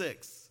 Romans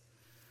 6.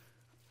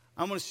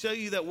 I'm going to show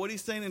you that what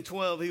he's saying in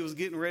 12, he was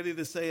getting ready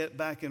to say it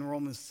back in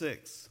Romans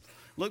 6.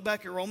 Look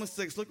back at Romans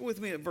 6. Look with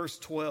me at verse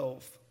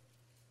 12.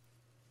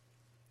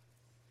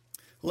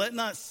 Let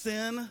not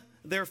sin,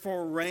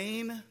 therefore,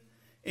 reign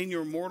in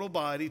your mortal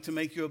body to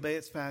make you obey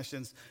its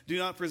passions. Do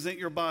not present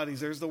your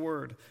bodies, there's the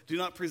word. Do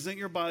not present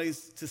your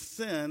bodies to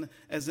sin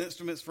as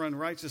instruments for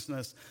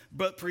unrighteousness,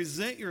 but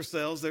present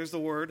yourselves, there's the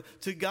word,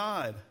 to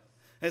God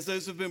as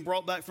those who have been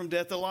brought back from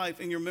death to life,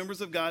 and your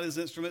members of God as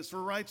instruments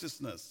for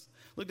righteousness.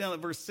 Look down at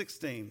verse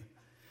 16.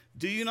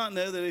 Do you not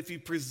know that if you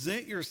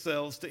present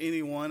yourselves to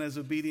anyone as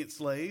obedient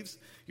slaves,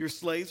 you're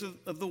slaves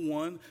of the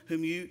one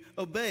whom you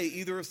obey,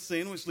 either of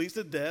sin which leads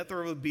to death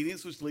or of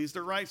obedience which leads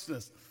to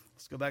righteousness?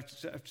 Let's go back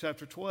to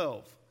chapter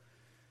 12.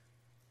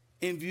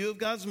 In view of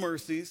God's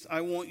mercies,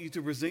 I want you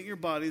to present your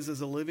bodies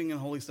as a living and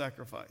holy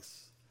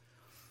sacrifice.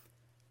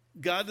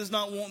 God does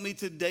not want me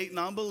to date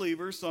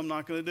non-believers, so I'm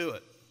not going to do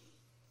it.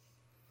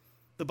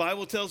 The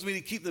Bible tells me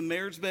to keep the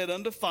marriage bed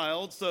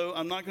undefiled, so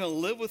I'm not going to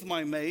live with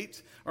my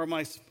mate or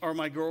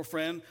my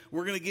girlfriend.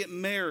 We're going to get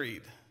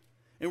married,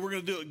 and we're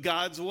going to do it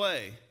God's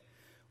way.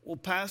 Well,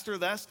 Pastor,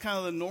 that's kind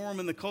of the norm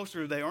in the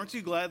culture today. Aren't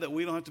you glad that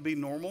we don't have to be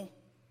normal?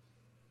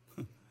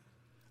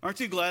 Aren't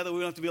you glad that we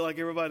don't have to be like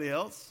everybody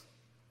else?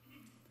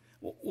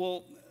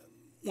 Well,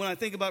 when I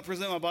think about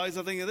presenting my bodies,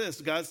 I think of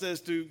this. God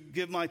says to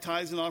give my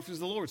tithes and offerings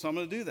to the Lord, so I'm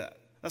going to do that.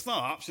 That's not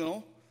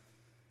optional.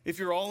 If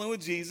you're all in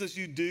with Jesus,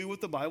 you do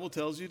what the Bible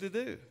tells you to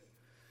do.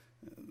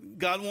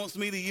 God wants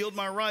me to yield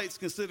my rights,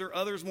 consider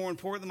others more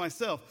important than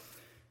myself.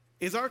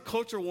 Is our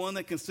culture one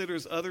that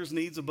considers others'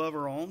 needs above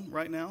our own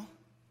right now?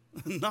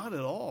 Not at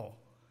all.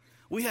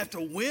 We have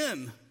to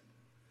win.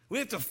 We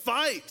have to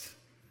fight.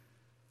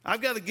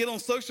 I've got to get on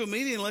social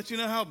media and let you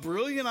know how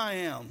brilliant I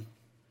am.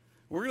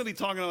 We're going to be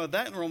talking about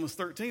that in Romans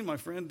 13, my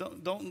friend.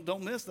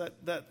 Don't miss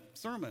that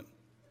sermon.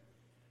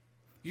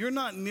 You're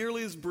not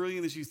nearly as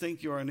brilliant as you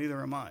think you are, and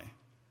neither am I.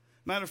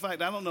 Matter of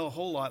fact, I don't know a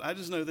whole lot. I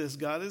just know this.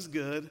 God is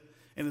good,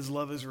 and his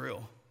love is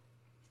real.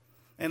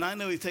 And I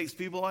know he takes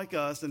people like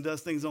us and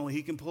does things only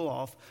he can pull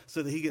off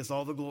so that he gets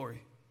all the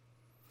glory.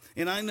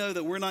 And I know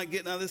that we're not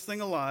getting out of this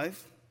thing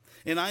alive.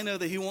 And I know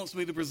that he wants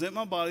me to present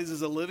my bodies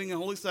as a living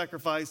and holy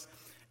sacrifice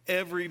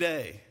every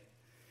day.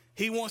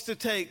 He wants to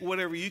take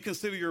whatever you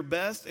consider your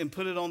best and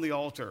put it on the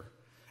altar.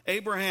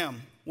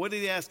 Abraham, what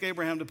did he ask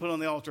Abraham to put on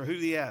the altar? Who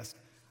did he ask?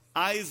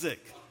 Isaac.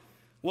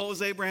 What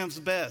was Abraham's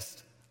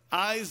best?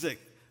 Isaac.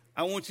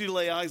 I want you to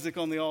lay Isaac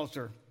on the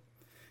altar.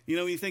 You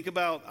know, when you think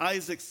about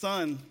Isaac's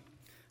son,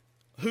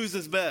 who's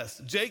his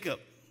best? Jacob.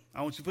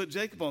 I want you to put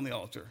Jacob on the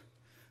altar.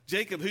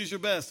 Jacob, who's your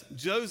best?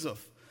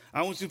 Joseph.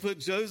 I want you to put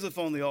Joseph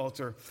on the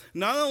altar.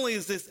 Not only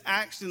is this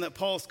action that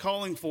Paul's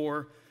calling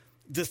for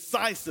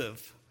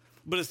decisive,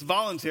 but it's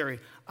voluntary.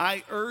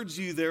 I urge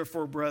you,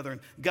 therefore, brethren.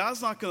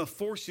 God's not going to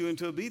force you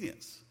into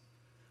obedience.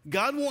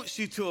 God wants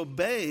you to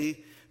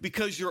obey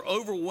because you're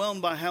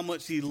overwhelmed by how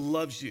much he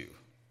loves you.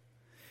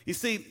 You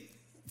see,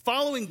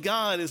 following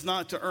God is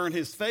not to earn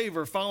his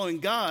favor. Following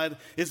God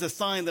is a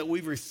sign that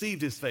we've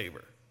received his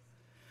favor.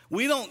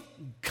 We don't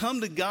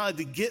come to God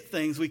to get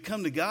things. We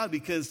come to God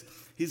because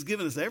he's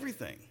given us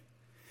everything.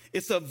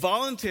 It's a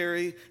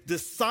voluntary,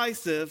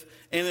 decisive,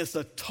 and it's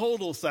a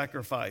total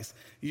sacrifice.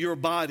 Your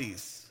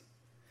bodies.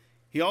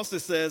 He also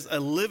says a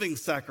living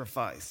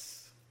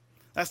sacrifice.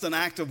 That's an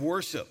act of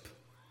worship.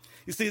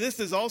 You see, this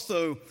is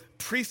also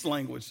priest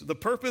language. The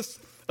purpose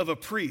of a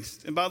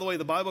priest, and by the way,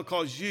 the Bible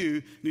calls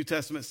you, New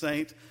Testament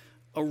saint,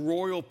 a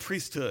royal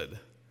priesthood.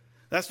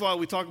 That's why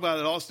we talk about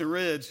at Austin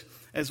Ridge,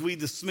 as we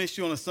dismiss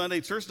you on a Sunday,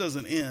 church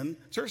doesn't end.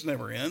 Church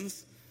never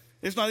ends.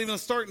 It's not even a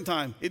starting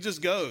time. It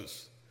just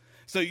goes.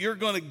 So you're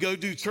going to go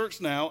do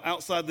church now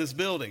outside this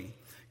building.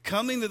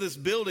 Coming to this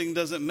building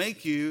doesn't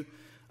make you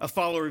a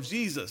follower of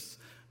Jesus.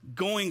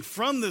 Going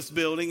from this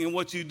building and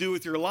what you do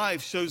with your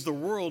life shows the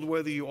world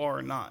whether you are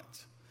or not.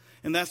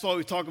 And that's why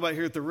we talk about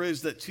here at the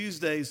Ridge that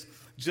Tuesday's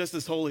just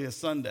as holy as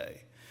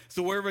Sunday.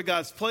 So wherever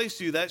God's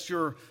placed you, that's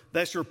your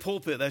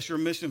pulpit, that's your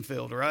mission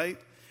field, right?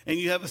 And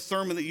you have a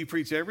sermon that you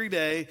preach every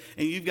day,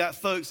 and you've got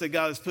folks that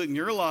God has put in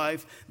your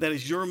life that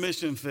is your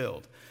mission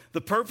field.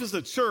 The purpose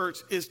of church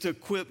is to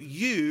equip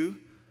you,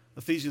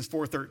 Ephesians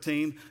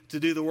 4:13, to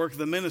do the work of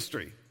the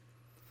ministry.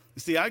 You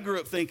see, I grew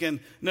up thinking,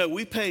 no,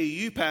 we pay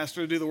you,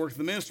 pastor, to do the work of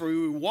the ministry.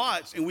 We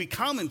watch and we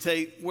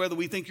commentate whether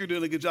we think you're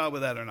doing a good job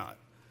with that or not.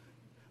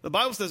 The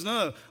Bible says,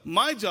 no,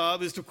 my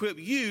job is to equip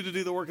you to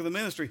do the work of the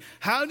ministry.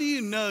 How do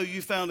you know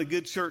you found a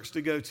good church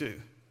to go to?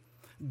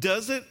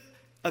 Does it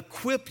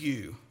equip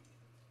you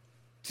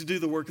to do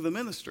the work of the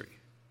ministry?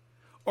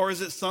 Or is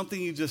it something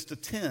you just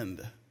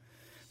attend?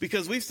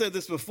 Because we've said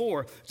this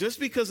before, just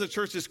because a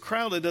church is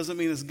crowded doesn't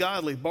mean it's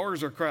godly.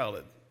 Bars are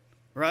crowded,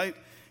 right?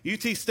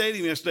 UT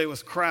Stadium yesterday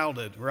was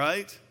crowded,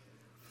 right?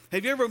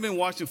 Have you ever been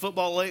watching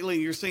football lately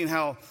and you're seeing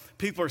how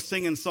people are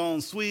singing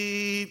songs,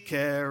 Sweet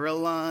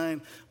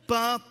Caroline,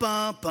 ba,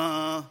 ba,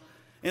 ba,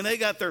 and they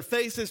got their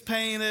faces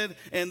painted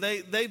and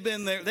they've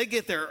been there, they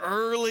get there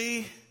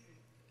early,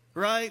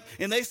 right?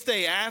 And they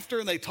stay after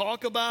and they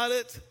talk about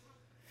it.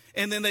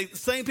 And then the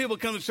same people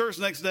come to church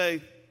the next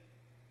day.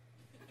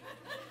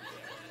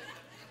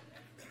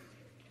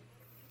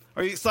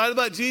 Are you excited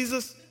about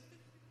Jesus?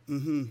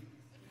 Mm-hmm.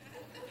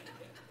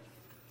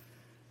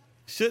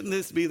 Shouldn't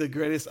this be the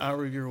greatest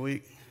hour of your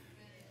week?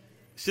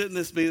 Shouldn't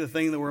this be the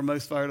thing that we're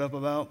most fired up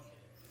about?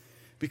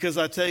 Because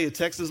I tell you,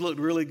 Texas looked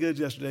really good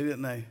yesterday,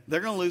 didn't they? They're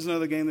going to lose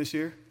another game this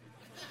year.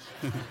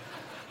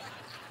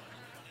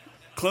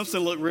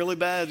 Clemson looked really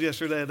bad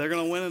yesterday. They're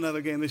going to win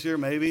another game this year,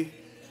 maybe.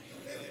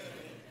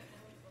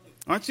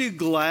 Aren't you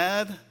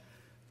glad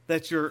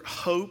that your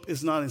hope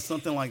is not in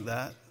something like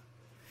that?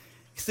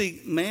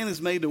 See, man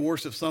is made to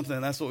worship something,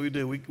 and that's what we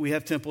do. We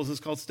have temples, it's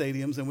called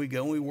stadiums, and we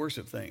go and we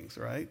worship things,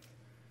 right?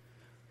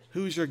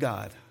 Who is your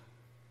God?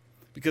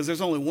 Because there's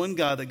only one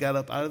God that got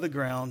up out of the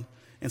ground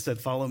and said,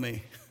 follow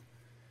me.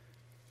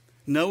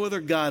 No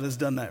other God has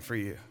done that for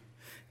you.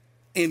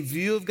 In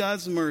view of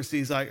God's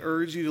mercies, I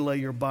urge you to lay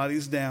your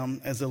bodies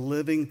down as a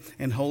living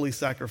and holy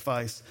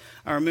sacrifice.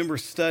 I remember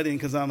studying,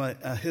 because I'm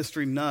a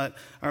history nut,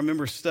 I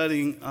remember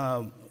studying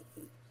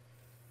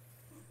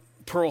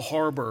Pearl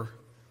Harbor,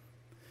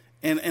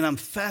 and I'm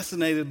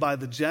fascinated by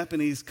the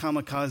Japanese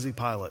kamikaze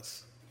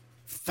pilots.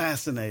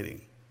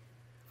 Fascinating.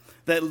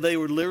 That they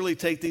would literally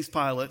take these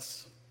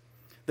pilots,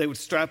 they would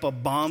strap a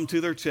bomb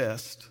to their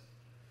chest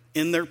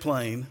in their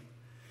plane,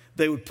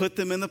 they would put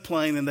them in the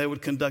plane, and they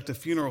would conduct a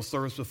funeral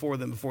service before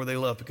they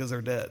left because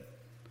they're dead.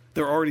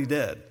 They're already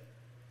dead.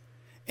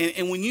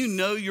 And when you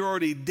know you're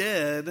already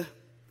dead,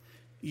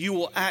 you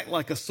will act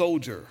like a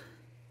soldier.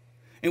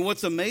 And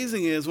what's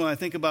amazing is when I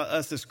think about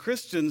us as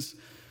Christians,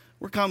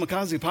 we're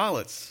kamikaze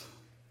pilots.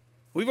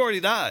 We've already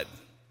died.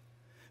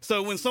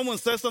 So when someone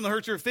says something that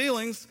hurts your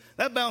feelings,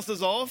 that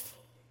bounces off.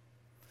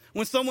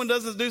 When someone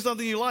doesn't do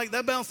something you like,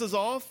 that bounces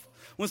off.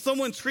 When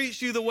someone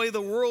treats you the way the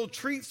world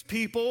treats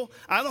people,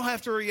 I don't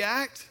have to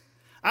react.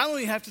 I don't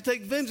even have to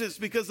take vengeance,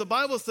 because the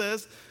Bible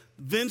says,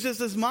 vengeance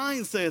is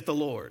mine, saith the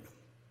Lord.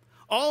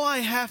 All I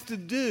have to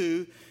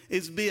do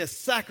is be a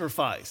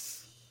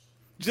sacrifice.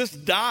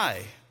 Just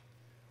die.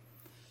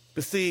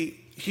 But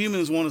see,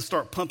 humans want to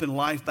start pumping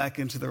life back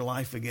into their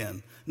life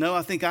again. No,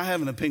 I think I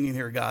have an opinion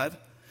here, God.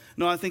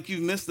 No, I think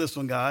you've missed this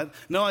one, God.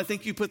 No, I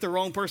think you put the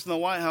wrong person in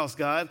the White House,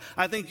 God.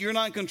 I think you're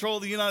not in control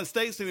of the United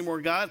States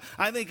anymore, God.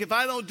 I think if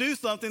I don't do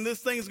something, this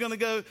thing's going to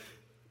go,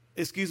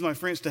 excuse my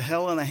French, to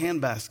hell in a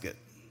handbasket.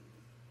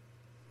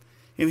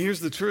 And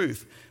here's the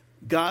truth.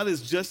 God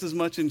is just as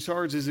much in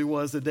charge as he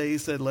was the day he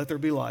said, let there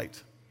be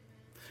light.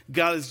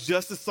 God is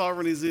just as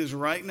sovereign as he is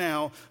right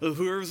now of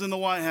whoever's in the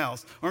White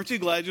House. Aren't you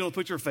glad you don't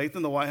put your faith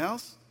in the White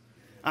House?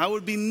 I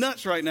would be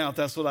nuts right now if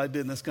that's what I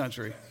did in this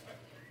country.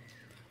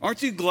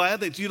 Aren't you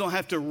glad that you don't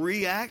have to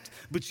react,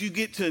 but you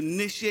get to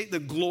initiate the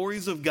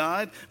glories of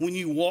God when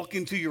you walk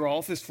into your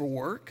office for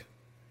work?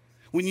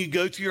 When you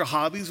go to your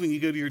hobbies, when you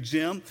go to your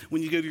gym,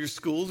 when you go to your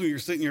schools, when you're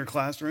sitting in your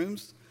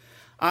classrooms?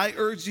 I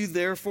urge you,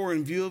 therefore,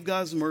 in view of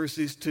God's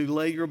mercies, to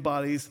lay your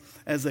bodies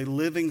as a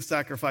living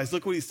sacrifice.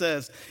 Look what he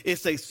says.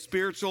 It's a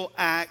spiritual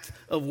act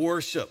of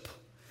worship.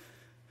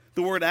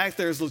 The word act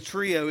there is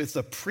latrio. It's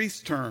a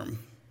priest term.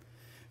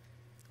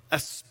 A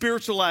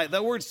spiritual act.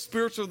 That word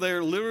spiritual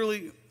there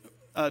literally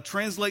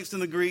translates in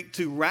the Greek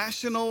to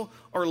rational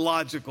or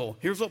logical.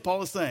 Here's what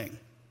Paul is saying.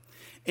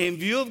 In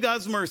view of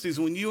God's mercies,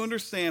 when you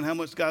understand how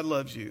much God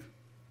loves you,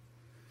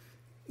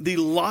 the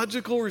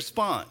logical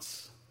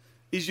response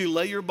is you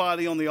lay your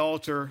body on the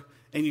altar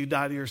and you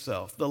die to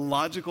yourself. The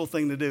logical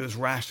thing to do is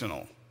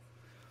rational.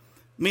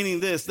 Meaning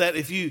this, that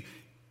if you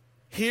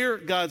hear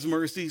God's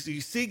mercies,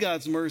 you see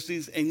God's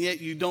mercies, and yet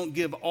you don't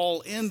give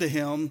all in to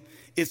him,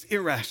 it's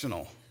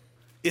irrational.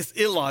 It's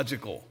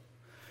illogical.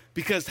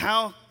 Because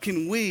how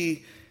can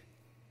we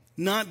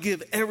not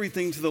give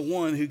everything to the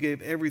one who gave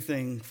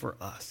everything for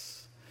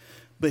us?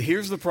 But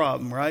here's the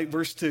problem, right?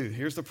 Verse 2.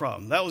 Here's the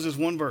problem. That was just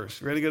one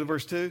verse. Ready to go to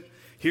verse 2?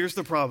 Here's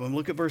the problem.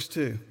 Look at verse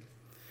 2.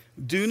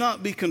 Do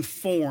not be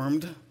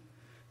conformed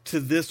to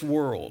this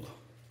world,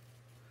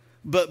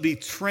 but be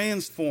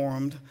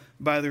transformed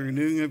by the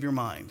renewing of your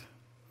mind.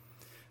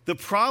 The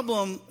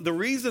problem, the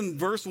reason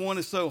verse 1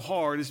 is so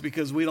hard is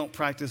because we don't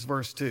practice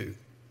verse 2.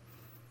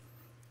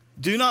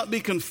 Do not be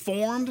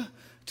conformed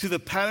to the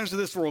patterns of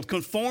this world.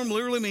 Conform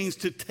literally means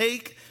to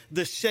take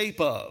the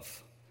shape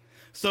of.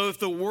 So if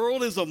the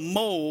world is a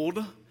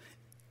mold,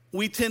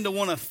 we tend to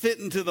want to fit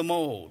into the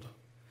mold.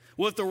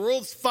 Well, if the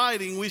world's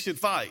fighting, we should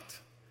fight.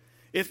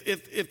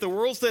 If the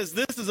world says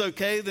this is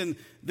okay,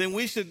 then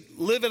we should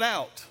live it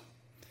out.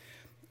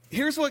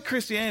 Here's what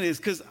Christianity is,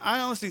 because I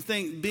honestly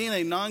think being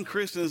a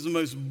non-Christian is the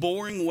most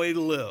boring way to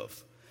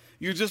live.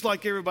 You're just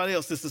like everybody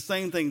else. It's the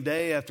same thing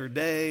day after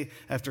day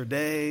after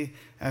day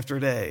after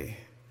day.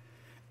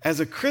 As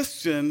a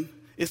Christian,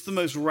 it's the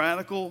most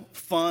radical,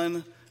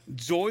 fun,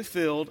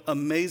 joy-filled,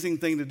 amazing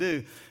thing to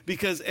do,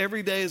 because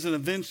every day is an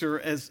adventure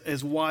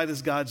as wide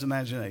as God's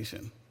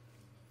imagination.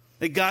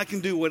 That God can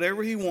do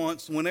whatever he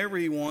wants, whenever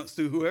he wants,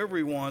 to whoever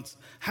he wants,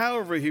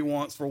 however he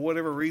wants, for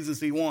whatever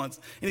reasons he wants.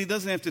 And he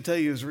doesn't have to tell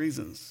you his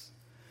reasons.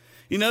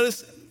 You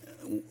notice,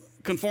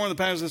 conform to the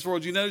patterns of this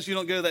world, you notice you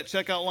don't go to that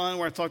checkout line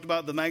where I talked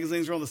about the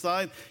magazines are on the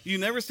side. You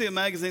never see a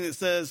magazine that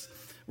says,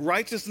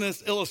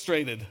 Righteousness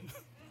Illustrated,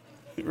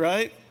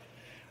 right?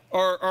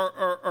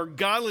 Or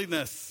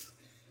godliness.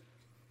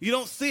 You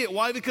don't see it.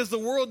 Why? Because the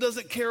world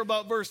doesn't care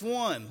about verse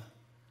 1.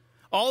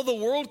 All the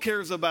world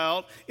cares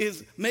about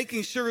is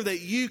making sure that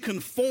you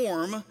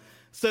conform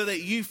so that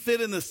you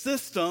fit in the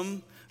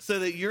system so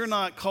that you're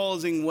not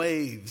causing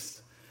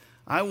waves.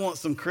 I want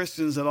some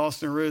Christians at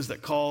Austin Rose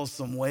that cause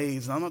some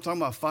waves. And I'm not talking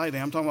about fighting.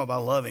 I'm talking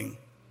about loving.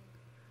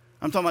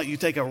 I'm talking about you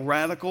take a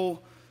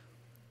radical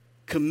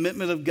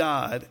commitment of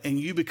God and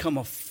you become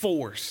a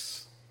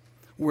force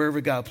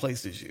wherever God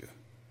places you.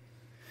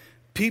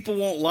 People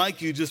won't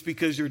like you just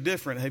because you're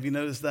different. Have you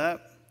noticed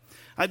that?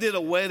 I did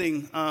a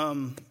wedding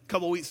a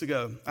couple of weeks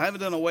ago. I haven't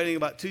done a wedding in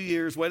about 2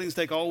 years. Weddings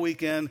take all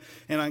weekend,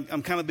 and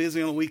I'm kind of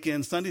busy on the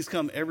weekend. Sundays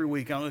come every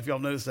week. I don't know if y'all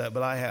noticed that,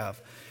 but I have.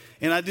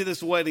 And I did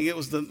this wedding. It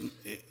was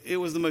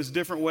the most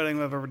different wedding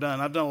I've ever done.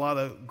 I've done a lot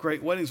of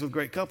great weddings with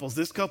great couples.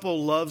 This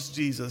couple loves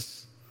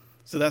Jesus,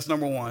 so that's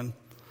number one.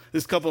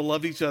 This couple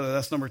loved each other.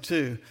 That's number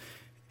two.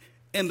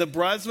 And the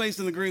bridesmaids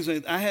and the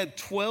groomsmaids, I had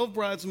 12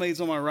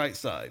 bridesmaids on my right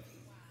side.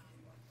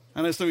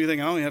 I know some of you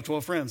think I only have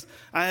 12 friends.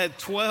 I had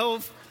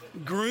 12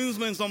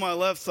 groomsmen on my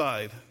left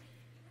side.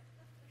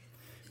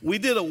 We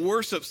did a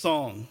worship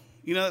song.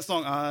 You know that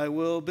song, I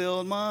will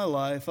build my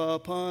life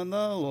upon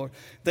the Lord.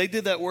 They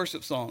did that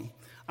worship song.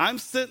 I'm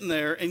sitting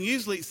there, and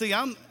usually, see,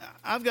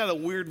 I've got a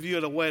weird view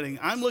at a wedding.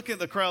 I'm looking at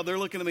the crowd. They're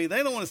looking at me.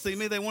 They don't want to see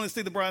me. They want to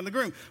see the bride and the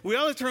groom. We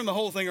ought to turn the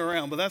whole thing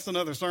around, but that's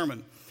another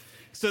sermon.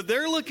 So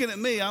they're looking at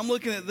me. I'm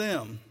looking at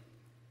them.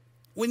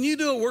 When you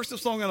do a worship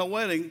song at a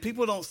wedding,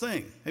 people don't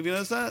sing. Have you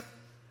noticed that?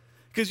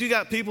 Because you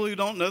got people who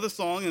don't know the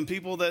song and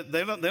people that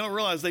they don't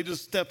realize they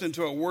just stepped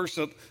into a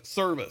worship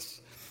service.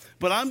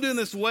 But I'm doing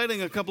this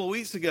wedding a couple of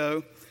weeks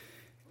ago,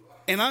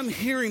 and I'm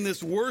hearing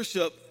this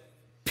worship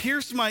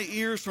pierce my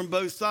ears from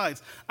both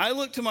sides. I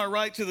look to my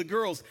right to the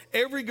girls.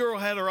 Every girl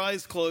had her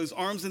eyes closed,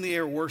 arms in the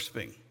air,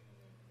 worshiping.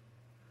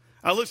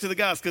 I looked to the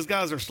guys because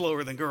guys are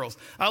slower than girls.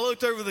 I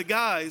looked over the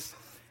guys.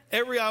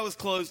 Every eye was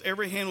closed.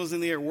 Every hand was in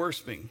the air,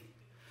 worshiping.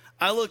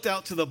 I looked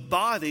out to the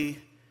body.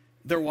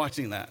 They're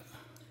watching that.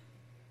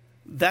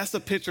 That's a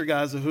picture,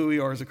 guys, of who we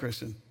are as a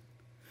Christian.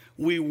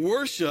 We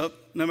worship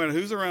no matter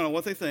who's around or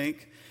what they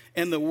think,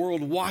 and the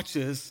world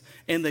watches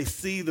and they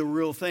see the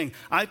real thing.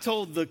 I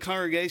told the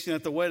congregation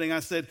at the wedding, I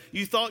said,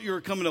 you thought you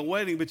were coming to a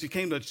wedding, but you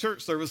came to a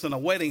church service and a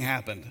wedding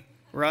happened,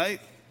 right?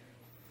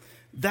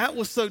 That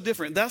was so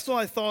different. That's what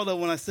I thought of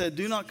when I said,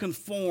 do not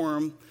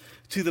conform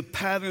to the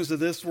patterns of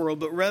this world,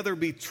 but rather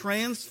be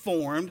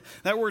transformed.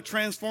 That word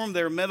transformed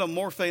there,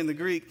 metamorphe in the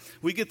Greek,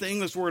 we get the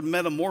English word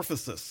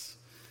metamorphosis.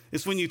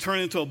 It's when you turn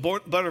into a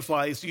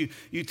butterfly. It's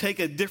you take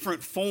a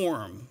different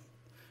form.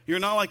 You're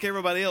not like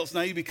everybody else.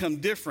 Now you become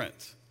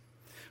different.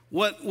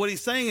 What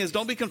he's saying is,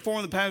 don't be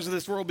conformed to the patterns of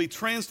this world. Be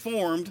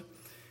transformed.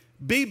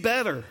 Be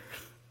better.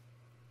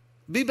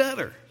 Be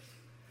better.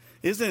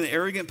 Isn't it an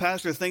arrogant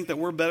pastor to think that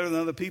we're better than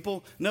other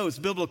people? No, it's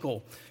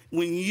biblical.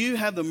 When you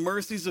have the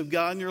mercies of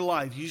God in your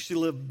life, you should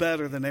live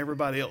better than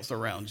everybody else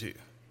around you.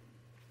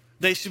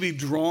 They should be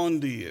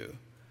drawn to you.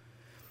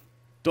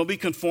 Don't be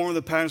conformed to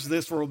the patterns of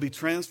this world. Be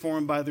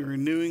transformed by the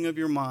renewing of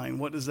your mind.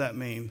 What does that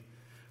mean?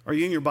 Are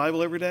you in your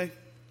Bible every day?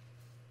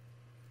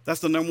 That's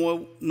the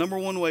number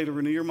one way to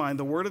renew your mind.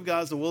 The Word of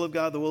God is the will of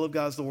God. The will of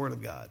God is the Word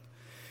of God.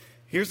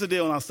 Here's the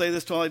deal, and I'll say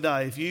this till I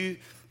die. If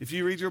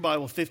you read your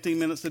Bible 15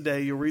 minutes a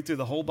day, you'll read through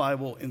the whole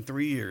Bible in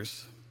 3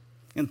 years.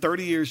 In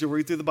 30 years, you'll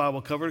read through the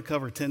Bible cover to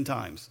cover 10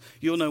 times.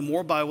 You'll know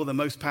more Bible than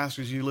most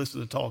pastors you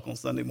listen to talk on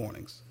Sunday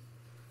mornings.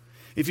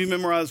 If you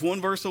memorize one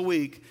verse a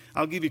week,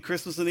 I'll give you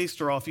Christmas and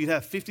Easter off. You'd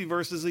have 50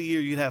 verses a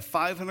year. You'd have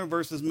 500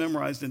 verses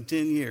memorized in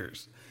 10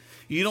 years.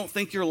 You don't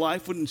think your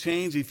life wouldn't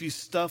change if you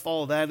stuff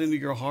all that into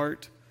your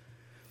heart?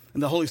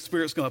 And the Holy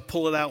Spirit's going to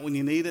pull it out when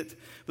you need it.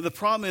 But the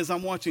problem is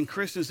I'm watching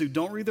Christians who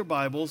don't read their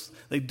Bibles.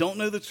 They don't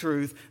know the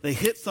truth. They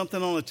hit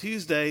something on a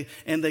Tuesday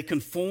and they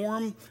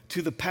conform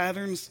to the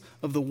patterns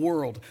of the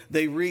world.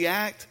 They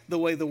react the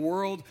way the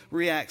world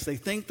reacts. They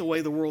think the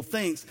way the world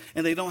thinks.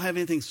 And they don't have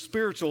anything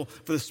spiritual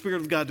for the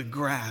Spirit of God to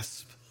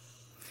grasp.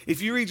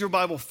 If you read your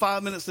Bible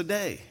 5 minutes a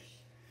day,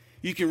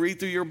 you can read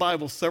through your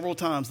Bible several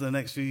times in the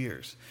next few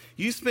years.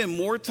 You spend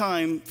more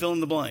time fill in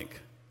the blank,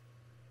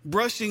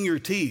 brushing your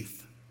teeth.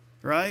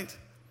 Right?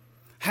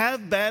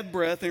 Have bad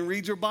breath and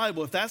read your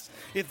Bible.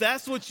 If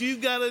that's what you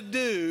got to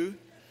do,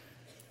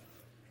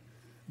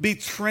 be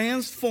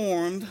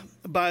transformed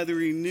by the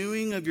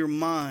renewing of your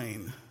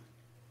mind.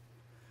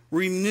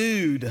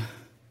 Renewed.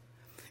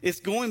 It's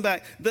going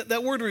back.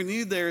 That word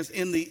renewed there is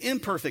in the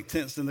imperfect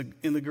tense in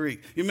the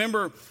Greek. You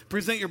remember,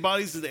 present your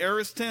bodies as the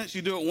aorist tense.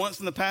 You do it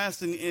once in the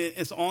past and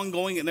it's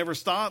ongoing. It never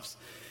stops.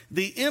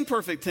 The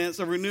imperfect tense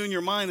of renewing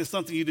your mind is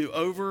something you do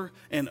over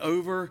and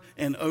over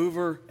and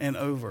over and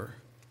over.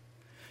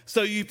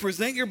 So you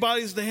present your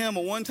bodies to Him,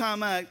 a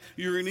one-time act.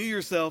 You renew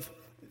yourself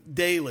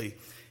daily.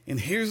 And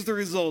here's the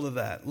result of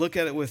that. Look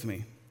at it with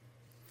me.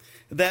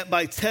 That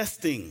by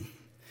testing,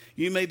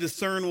 you may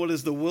discern what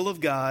is the will of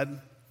God,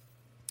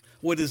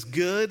 what is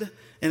good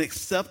and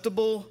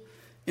acceptable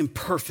and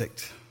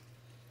perfect.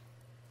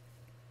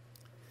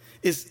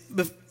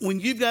 When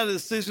you've got a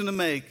decision to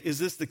make, is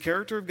this the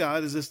character of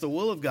God? Is this the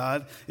will of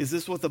God? Is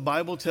this what the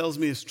Bible tells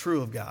me is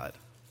true of God?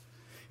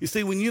 You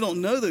see, when you don't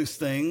know those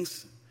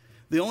things,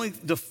 the only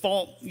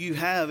default you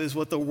have is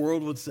what the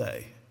world would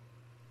say.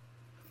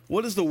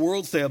 What does the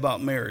world say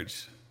about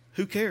marriage?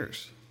 Who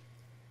cares?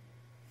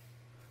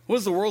 What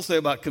does the world say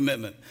about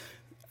commitment?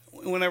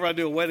 Whenever I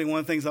do a wedding, one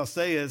of the things I'll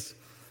say is,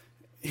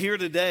 here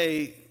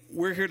today,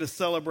 we're here to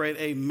celebrate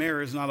a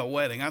marriage, not a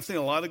wedding. I've seen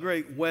a lot of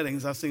great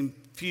weddings. I've seen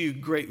few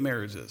great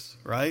marriages,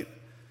 right?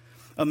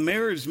 A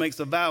marriage makes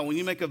a vow. When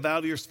you make a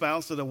vow to your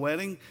spouse at a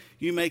wedding,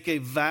 you make a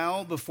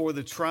vow before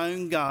the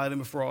triune God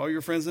and before all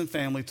your friends and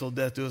family till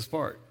death do us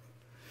part.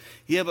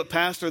 Yeah, but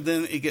pastor,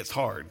 then it gets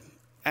hard.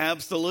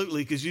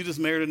 Absolutely, because you just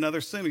married another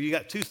sinner. You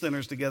got two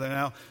sinners together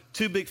now,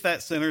 two big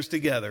fat sinners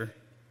together,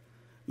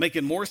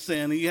 making more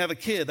sin, and you have a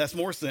kid. That's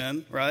more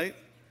sin, right?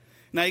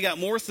 Now you got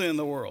more sin in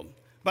the world.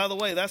 By the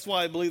way, that's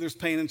why I believe there's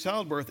pain in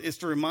childbirth. It's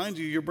to remind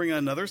you you're bringing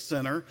another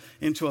sinner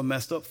into a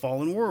messed up,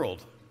 fallen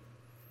world.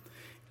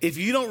 If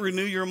you don't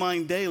renew your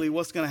mind daily,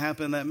 what's going to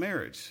happen in that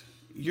marriage?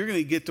 You're going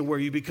to get to where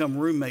you become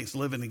roommates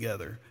living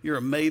together. You're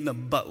a maid and a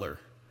butler.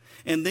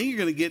 And then you're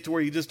going to get to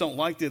where you just don't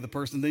like the other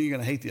person. Then you're going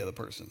to hate the other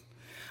person.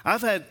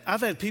 I've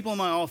had people in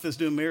my office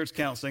doing marriage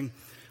counseling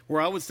where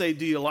I would say,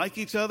 do you like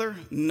each other?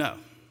 No.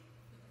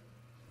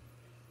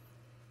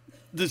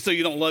 So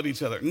you don't love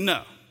each other?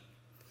 No.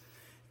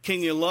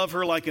 Can you love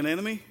her like an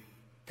enemy?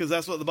 Because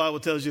that's what the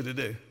Bible tells you to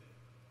do.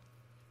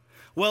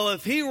 Well,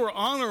 if he were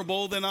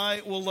honorable, then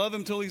I will love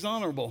him till he's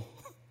honorable.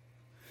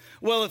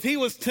 Well, if he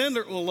was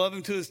tender, we'll love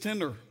him till he's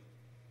tender.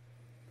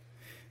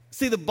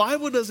 See, the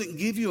Bible doesn't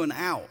give you an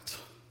out.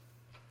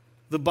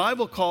 The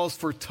Bible calls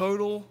for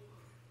total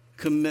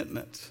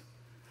commitment.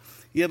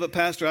 Yeah, but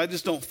pastor, I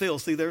just don't feel.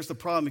 See, there's the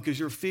problem, because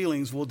your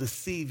feelings will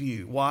deceive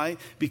you. Why?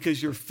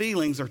 Because your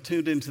feelings are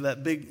tuned into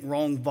that big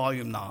wrong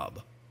volume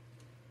knob.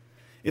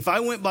 If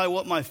I went by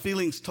what my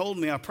feelings told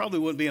me, I probably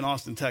wouldn't be in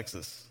Austin,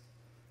 Texas.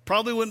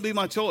 Probably wouldn't be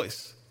my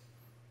choice.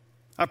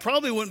 I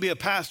probably wouldn't be a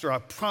pastor, I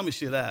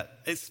promise you that,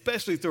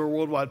 especially through a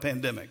worldwide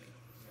pandemic.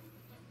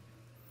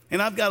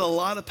 And I've got a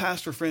lot of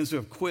pastor friends who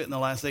have quit in the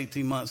last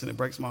 18 months, and it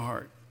breaks my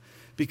heart.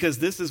 Because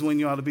this is when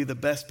you ought to be the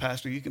best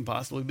pastor you can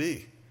possibly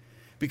be.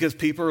 Because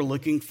people are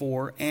looking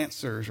for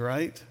answers,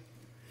 right?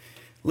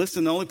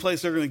 Listen, the only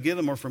place they're going to get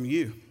them are from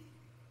you.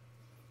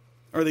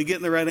 Are they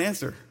getting the right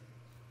answer?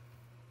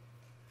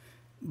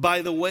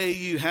 By the way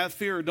you have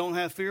fear or don't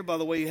have fear, by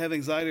the way you have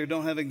anxiety or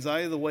don't have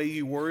anxiety, the way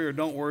you worry or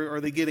don't worry, are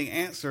they getting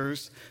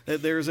answers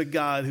that there's a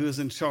God who is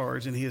in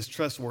charge and he is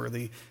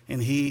trustworthy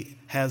and he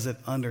has it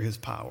under his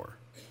power?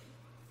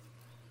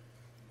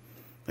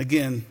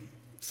 Again,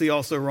 see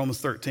also Romans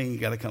 13, you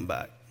got to come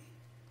back.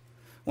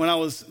 When I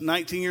was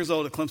 19 years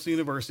old at Clemson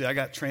University, I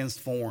got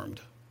transformed.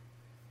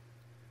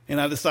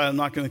 And I decided I'm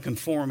not going to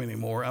conform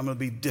anymore. I'm going to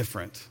be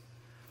different.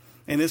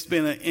 And it's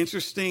been an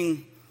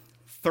interesting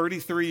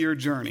 33-year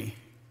journey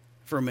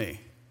for me.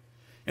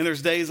 And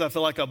there's days I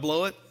feel like I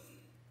blow it.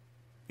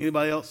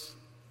 Anybody else?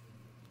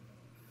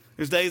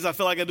 There's days I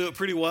feel like I do it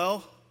pretty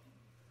well.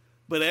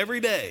 But every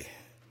day,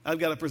 I've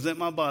got to present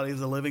my body as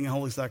a living and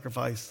holy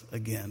sacrifice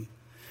again.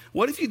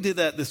 What if you did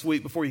that this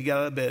week before you got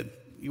out of bed?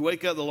 You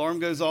wake up, the alarm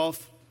goes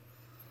off.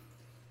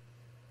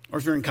 Or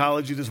if you're in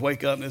college, you just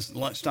wake up and it's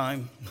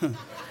lunchtime.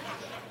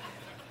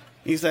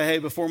 You say, hey,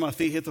 before my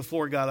feet hit the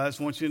floor, God, I just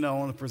want you to know I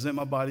want to present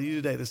my body to you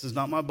today. This is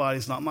not my body.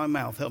 It's not my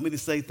mouth. Help me to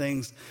say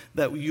things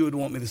that you would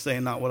want me to say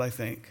and not what I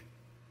think.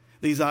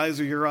 These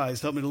eyes are your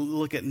eyes. Help me to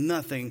look at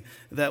nothing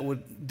that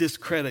would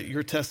discredit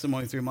your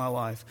testimony through my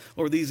life.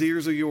 Lord, these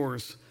ears are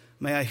yours.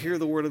 May I hear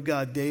the word of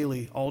God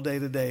daily, all day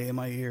today in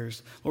my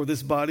ears. Lord,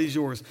 this body is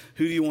yours.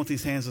 Who do you want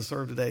these hands to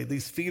serve today?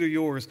 These feet are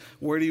yours.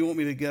 Where do you want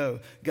me to go?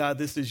 God,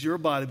 this is your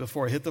body.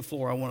 Before I hit the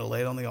floor, I want to lay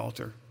it on the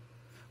altar.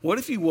 What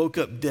if you woke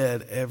up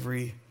dead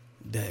every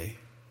day?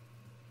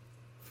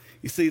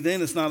 You see,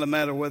 then it's not a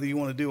matter of whether you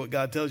want to do what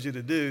God tells you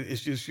to do.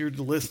 It's just you're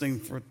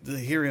listening to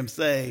hear him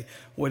say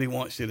what he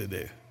wants you to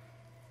do.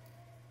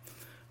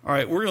 All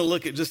right, we're going to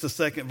look at just a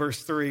second,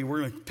 verse 3.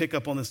 We're going to pick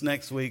up on this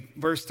next week.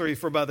 Verse 3,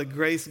 for by the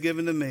grace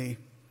given to me,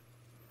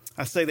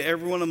 I say to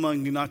everyone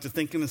among you not to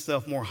think of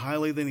himself more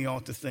highly than he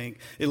ought to think.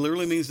 It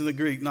literally means in the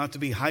Greek not to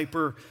be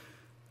hyper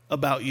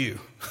about you.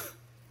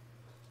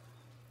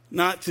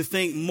 Not to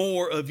think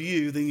more of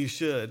you than you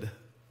should,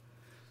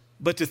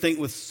 but to think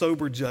with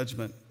sober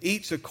judgment,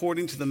 each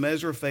according to the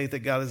measure of faith that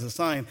God has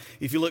assigned.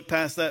 If you look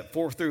past that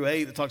 4 through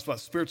 8, it talks about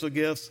spiritual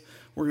gifts.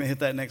 We're going to hit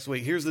that next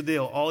week. Here's the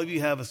deal. All of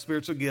you have a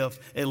spiritual gift,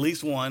 at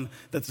least one,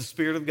 that the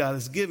Spirit of God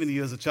has given to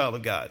you as a child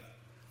of God.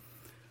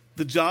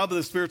 The job of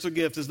the spiritual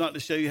gift is not to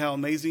show you how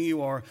amazing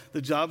you are.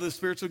 The job of the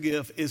spiritual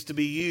gift is to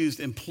be used,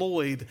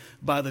 employed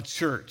by the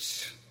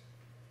church.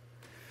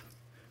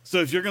 So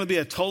if you're going to be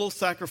a total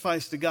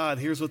sacrifice to God,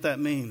 here's what that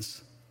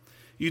means.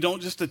 You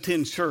don't just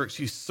attend church,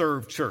 you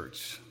serve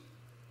church.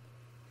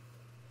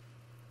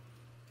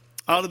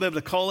 I ought to be able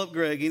to call up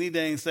Greg any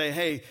day and say,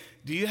 hey,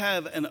 do you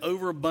have an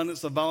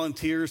overabundance of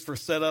volunteers for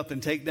setup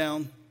and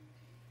takedown?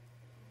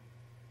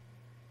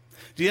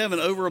 Do you have an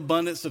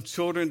overabundance of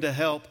children to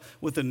help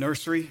with the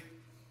nursery?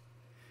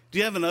 Do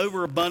you have an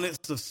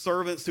overabundance of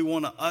servants who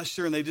want to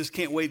usher and they just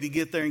can't wait to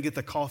get there and get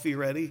the coffee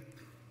ready?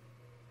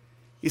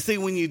 You see,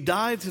 when you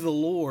die to the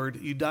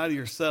Lord, you die to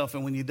yourself.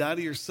 And when you die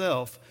to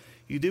yourself,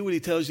 you do what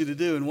he tells you to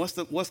do. And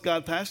what's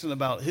God passionate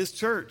about? His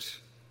church.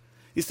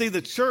 You see,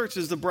 the church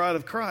is the bride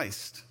of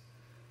Christ.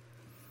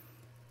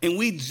 And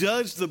we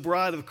judge the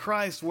bride of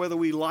Christ whether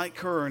we like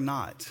her or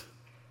not.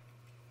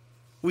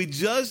 We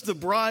judge the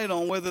bride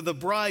on whether the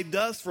bride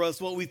does for us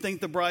what we think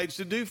the bride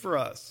should do for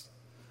us.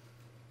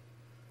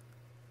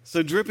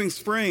 So Dripping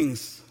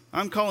Springs,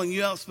 I'm calling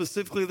you out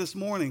specifically this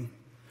morning.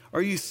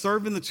 Are you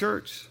serving the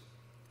church?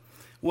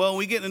 Well,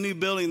 we get in a new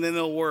building, then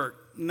it'll work.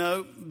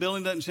 No,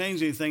 building doesn't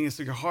change anything. It's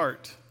your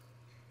heart.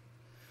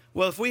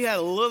 Well, if we had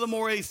a little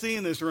more AC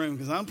in this room,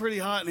 because I'm pretty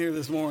hot in here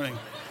this morning.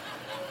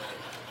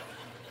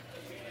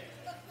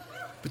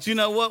 But you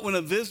know what? When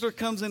a visitor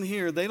comes in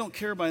here, they don't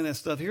care about any of that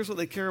stuff. Here's what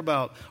they care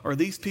about. Are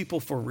these people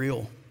for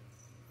real?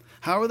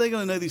 How are they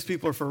going to know these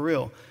people are for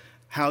real?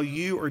 How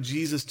you or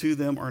Jesus to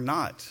them are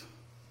not.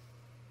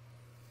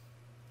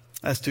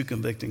 That's too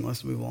convicting.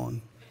 Let's move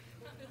on.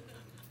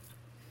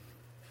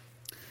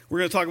 We're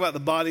going to talk about the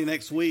body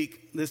next week.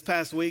 This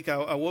past week,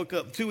 I woke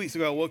up, 2 weeks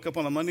ago, I woke up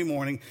on a Monday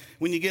morning.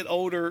 When you get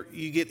older,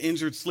 you get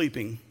injured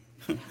sleeping.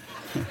 You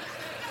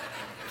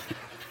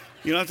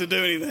don't have to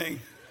do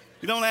anything.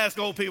 You don't ask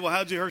old people,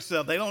 how'd you hurt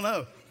yourself? They don't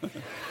know.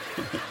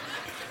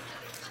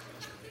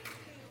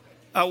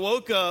 I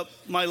woke up,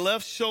 my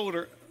right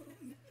shoulder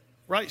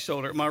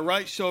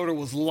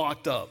was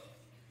locked up.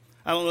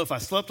 I don't know if I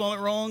slept on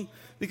it wrong,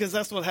 because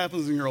that's what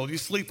happens when you're old. You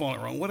sleep on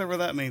it wrong, whatever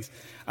that means.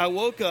 I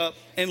woke up,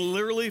 and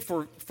literally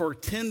for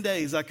 10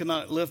 days, I could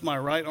not lift my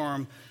right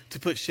arm to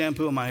put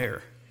shampoo in my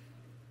hair.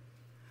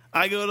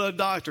 I go to a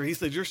doctor. He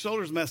said, your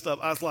shoulder's messed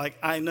up. I was like,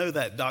 I know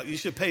that, doc. You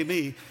should pay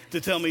me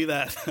to tell me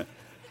that.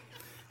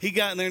 He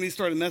got in there and he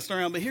started messing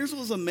around. But here's what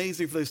was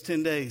amazing for those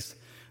 10 days.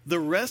 The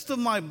rest of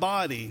my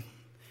body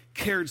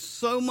cared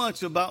so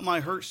much about my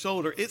hurt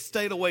shoulder, it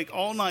stayed awake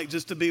all night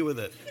just to be with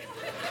it.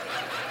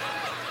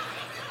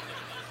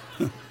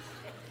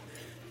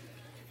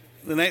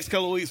 the next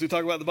couple of weeks we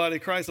talk about the body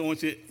of Christ, I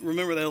want you to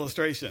remember the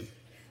illustration.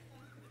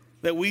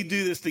 That we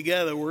do this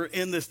together. We're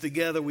in this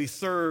together. We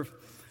serve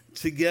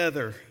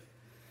together.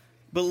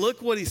 But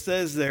look what he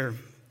says there.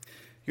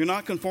 You're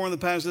not conformed to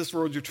the patterns of this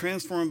world. You're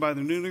transformed by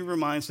the renewing of your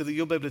mind so that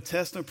you'll be able to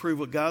test and prove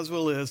what God's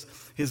will is,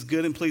 his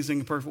good and pleasing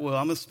and perfect will.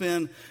 I'm going to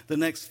spend the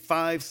next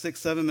 5, 6,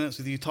 7 minutes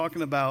with you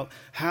talking about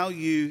how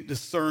you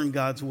discern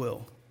God's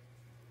will.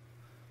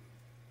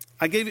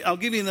 I'll give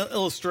you an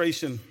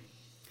illustration.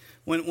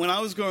 When I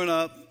was growing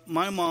up,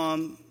 my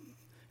mom,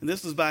 and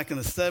this was back in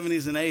the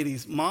 70s and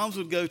 80s, moms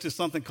would go to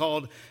something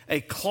called a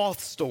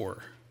cloth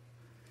store.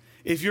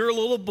 If you're a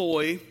little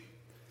boy,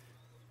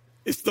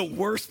 it's the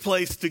worst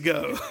place to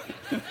go.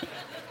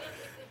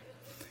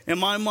 And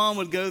my mom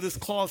would go to this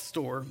cloth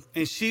store,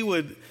 and she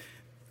would,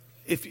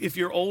 if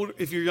you're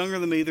younger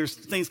than me, there's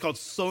things called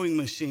sewing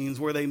machines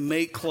where they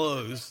make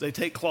clothes. They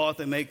take cloth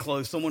and make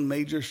clothes. Someone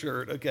made your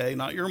shirt, okay,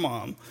 not your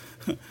mom.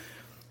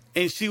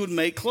 And she would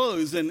make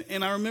clothes.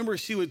 And I remember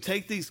she would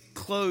take these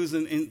clothes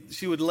and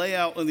she would lay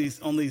out on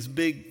these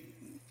big,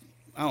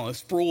 I don't know,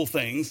 spool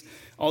things,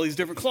 all these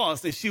different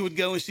cloths. And she would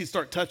go and she'd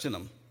start touching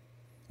them.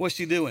 What's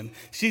she doing?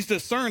 She's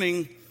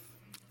discerning,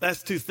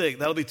 that's too thick.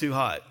 That'll be too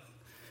hot.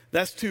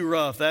 That's too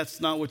rough.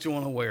 That's not what you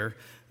want to wear.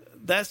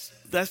 That's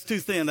too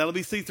thin. That'll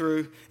be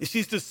see-through. And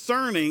she's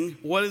discerning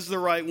what is the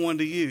right one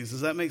to use.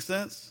 Does that make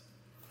sense?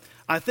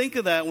 I think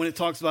of that when it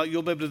talks about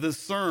you'll be able to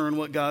discern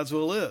what God's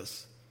will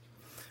is.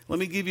 Let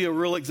me give you a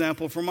real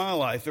example from my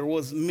life. There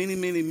was many,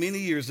 many, many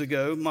years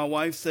ago, my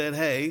wife said,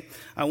 hey,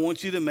 I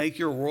want you to make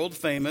your world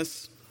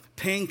famous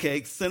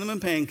pancakes, cinnamon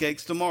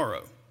pancakes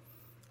tomorrow.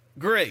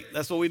 Great.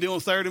 That's what we do on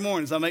Saturday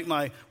mornings. I make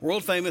my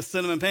world famous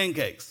cinnamon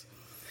pancakes.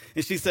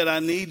 And she said, I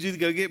need you to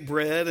go get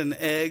bread and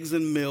eggs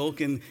and milk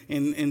and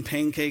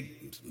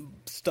pancake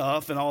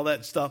stuff and all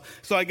that stuff.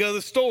 So I go to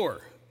the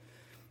store.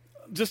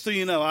 Just so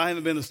you know, I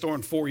haven't been to the store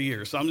in 4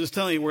 years. So I'm just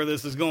telling you where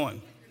this is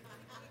going.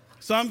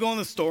 So I'm going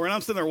to the store, and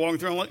I'm sitting there walking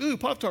through. I'm like, ooh,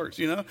 Pop-Tarts,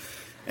 you know.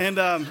 And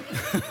I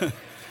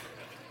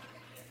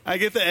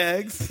get the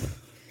eggs.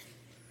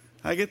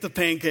 I get the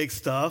pancake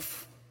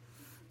stuff.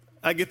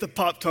 I get the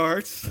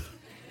Pop-Tarts.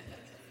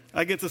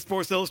 I get the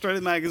Sports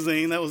Illustrated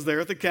magazine that was there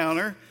at the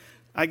counter.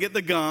 I get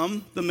the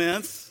gum, the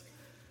mints.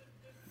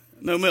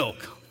 No milk.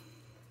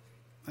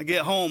 I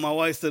get home. My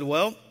wife said,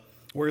 well,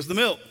 where's the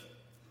milk?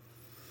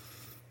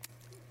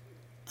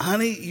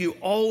 Honey, you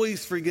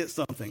always forget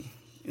something.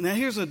 Now,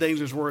 here's a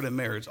dangerous word in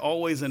marriage,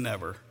 always and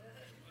never.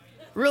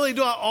 Really,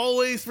 do I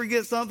always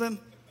forget something?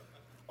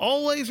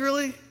 Always,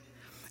 really?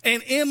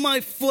 And in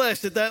my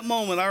flesh at that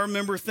moment, I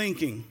remember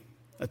thinking,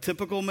 a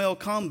typical male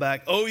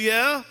comeback, oh,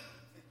 yeah?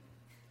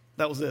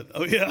 That was it,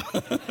 oh, yeah.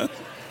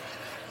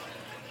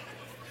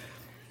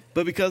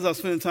 But because I was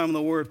spending time in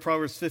the Word,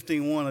 Proverbs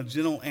 15:1, a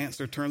gentle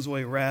answer turns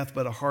away wrath,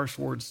 but a harsh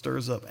word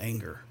stirs up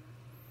anger.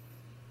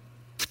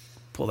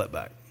 Pull that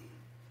back.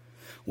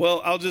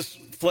 Well, I'll just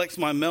flex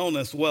my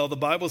maleness. Well, the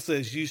Bible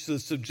says you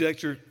should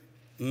subject your...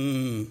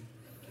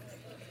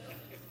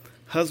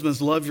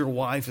 Husbands, love your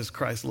wife as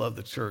Christ loved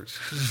the church.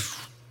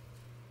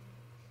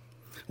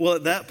 Well,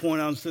 at that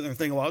point, I'm sitting there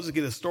thinking, well, I'll just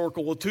get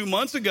historical. Well, 2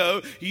 months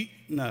ago,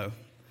 no.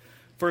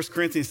 1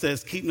 Corinthians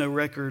says, keep no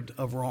record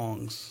of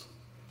wrongs.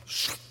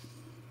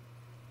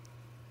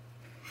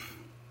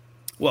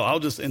 Well, I'll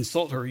just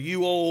insult her.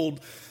 You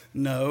old...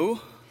 No.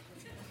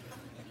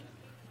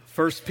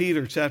 1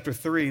 Peter chapter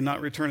 3,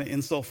 not return an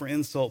insult for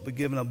insult, but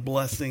giving a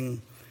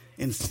blessing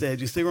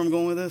instead. You see where I'm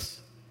going with this?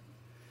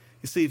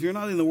 You see, if you're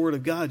not in the Word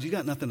of God, you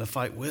got nothing to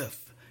fight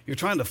with. You're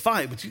trying to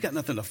fight, but you got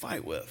nothing to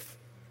fight with.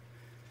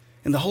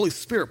 And the Holy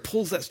Spirit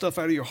pulls that stuff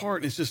out of your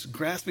heart, and it's just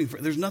grasping for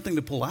it. There's nothing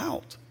to pull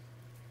out.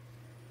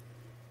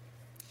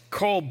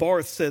 Karl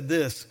Barth said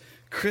this,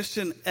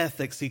 Christian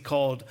ethics, he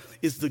called,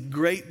 is the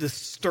great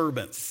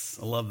disturbance.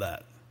 I love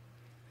that.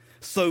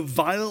 So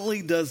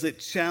violently does it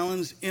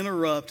challenge,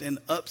 interrupt, and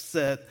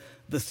upset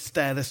the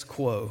status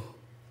quo.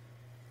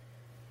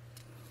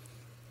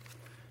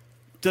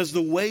 Does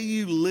the way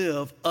you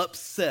live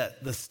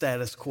upset the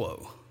status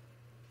quo?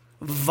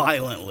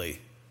 Violently.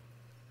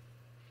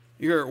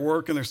 You're at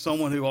work and there's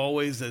someone who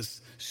always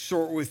is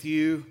short with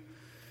you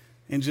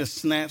and just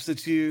snaps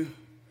at you.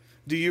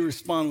 Do you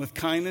respond with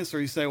kindness,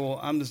 or you say,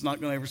 well, I'm just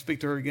not going to ever speak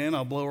to her again.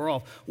 I'll blow her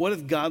off. What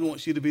if God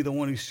wants you to be the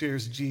one who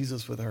shares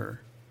Jesus with her?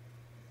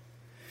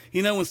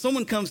 You know, when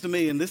someone comes to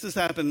me, and this has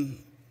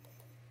happened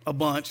a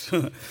bunch,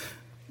 and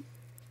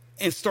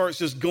starts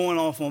just going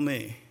off on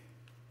me,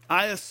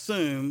 I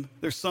assume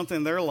there's something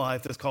in their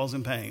life that's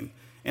causing pain.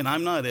 And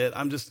I'm not it.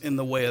 I'm just in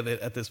the way of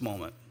it at this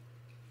moment.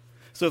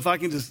 So if I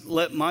can just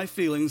let my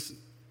feelings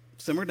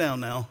simmer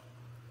down now,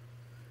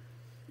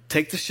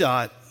 take the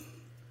shot,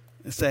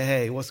 and say,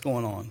 hey, what's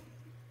going on?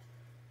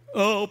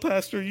 Oh,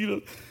 Pastor, you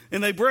know,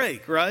 and they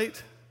break,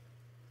 right?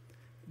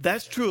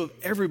 That's true of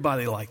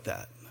everybody like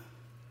that.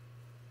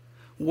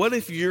 What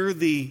if you're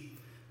the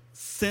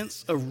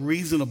sense of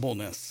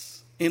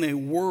reasonableness in a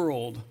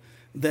world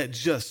that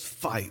just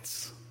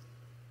fights,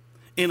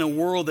 in a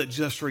world that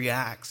just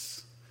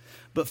reacts?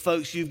 But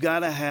folks, you've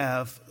got to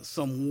have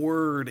some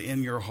word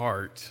in your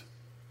heart.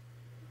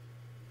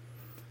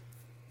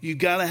 You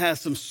got to have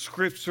some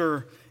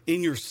scripture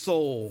in your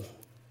soul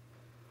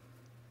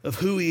of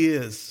who he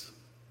is.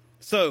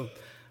 So,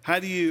 how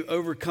do you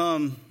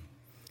overcome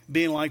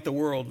being like the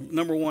world?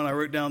 Number one, I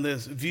wrote down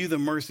this: view the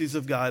mercies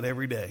of God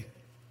every day.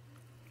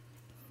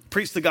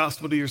 Preach the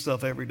gospel to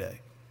yourself every day.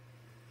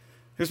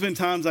 There's been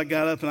times I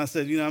got up and I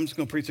said, I'm just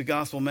going to preach a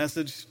gospel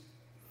message,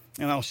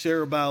 and I'll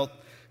share about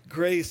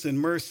grace and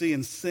mercy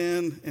and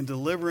sin and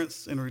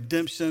deliverance and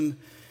redemption.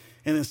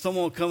 And then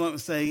someone will come up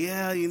and say,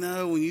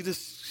 when you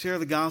just share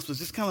the gospel, it's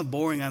just kind of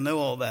boring. I know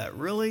all that.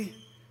 Really?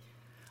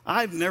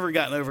 I've never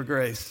gotten over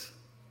grace.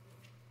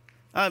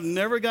 I've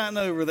never gotten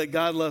over that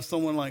God loves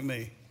someone like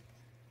me.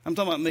 I'm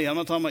talking about me. I'm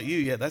not talking about you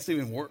yet. That's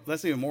even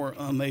more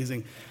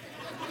amazing.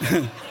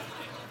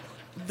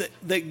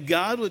 that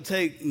God would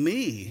take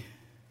me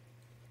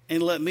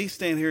and let me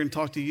stand here and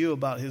talk to you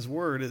about his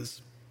word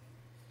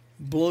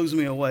blows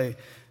me away.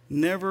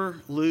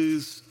 Never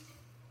lose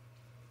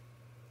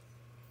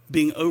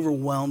being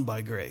overwhelmed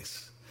by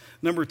grace.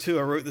 Number two,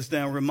 I wrote this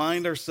down: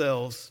 remind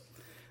ourselves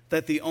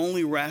that the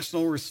only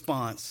rational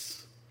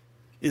response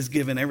is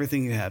giving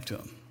everything you have to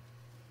him.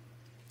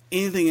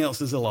 Anything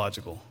else is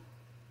illogical.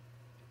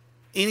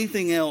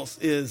 Anything else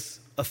is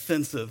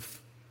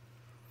offensive.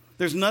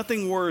 There's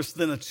nothing worse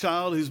than a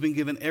child who's been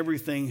given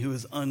everything who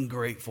is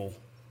ungrateful.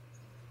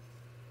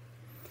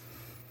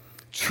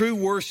 True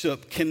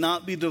worship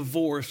cannot be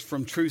divorced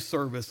from true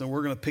service, and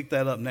we're going to pick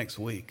that up next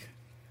week.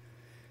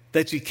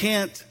 That you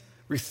can't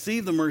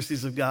receive the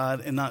mercies of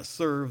God and not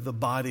serve the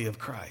body of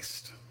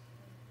Christ.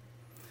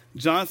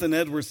 Jonathan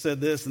Edwards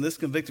said this, and this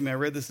convicted me. I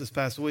read this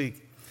past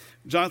week.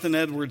 Jonathan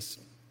Edwards,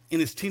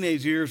 in his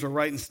teenage years, were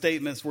writing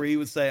statements where he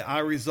would say, I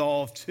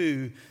resolve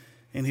to,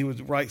 and he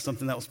would write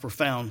something that was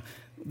profound.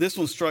 This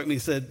one struck me. He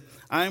said,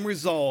 I am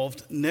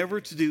resolved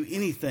never to do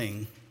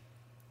anything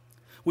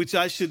which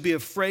I should be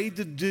afraid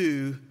to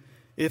do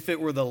if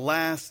it were the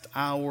last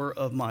hour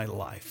of my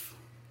life.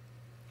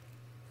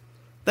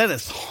 That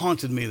has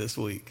haunted me this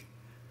week.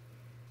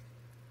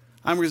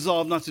 I'm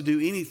resolved not to do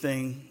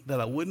anything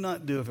that I would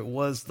not do if it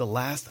was the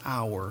last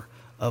hour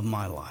of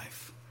my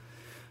life.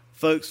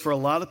 Folks, for a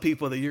lot of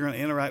people that you're going to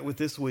interact with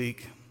this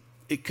week,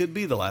 it could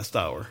be the last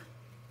hour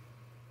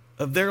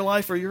of their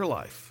life or your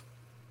life.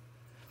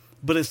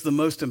 But it's the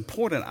most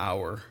important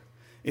hour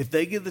if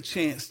they get the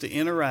chance to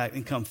interact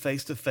and come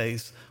face to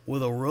face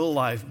with a real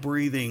life,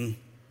 breathing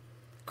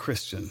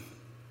Christian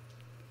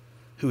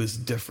who is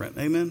different.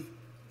 Amen?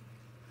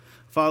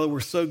 Father,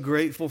 we're so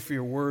grateful for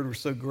your word. We're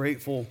so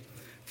grateful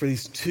for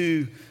these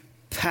two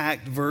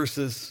packed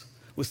verses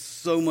with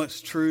so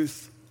much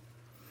truth.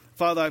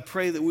 Father, I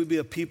pray that we be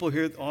a people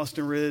here at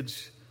Austin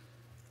Ridge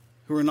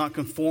who are not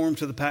conformed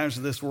to the patterns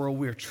of this world.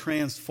 We are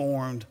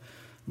transformed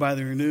by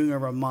the renewing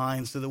of our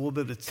minds so that we'll be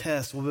able to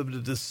test, we'll be able to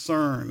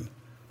discern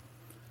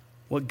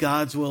what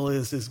God's will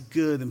is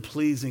good and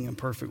pleasing and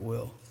perfect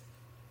will.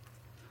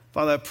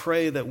 Father, I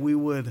pray that we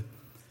would,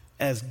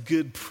 as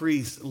good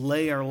priests,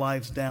 lay our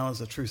lives down as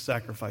a true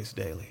sacrifice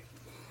daily.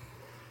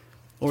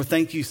 Lord,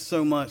 thank you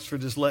so much for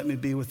just letting me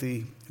be with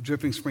the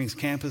Dripping Springs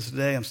campus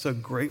today. I'm so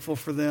grateful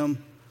for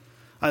them.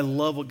 I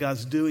love what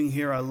God's doing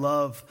here. I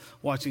love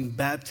watching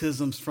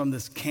baptisms from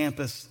this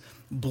campus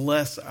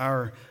bless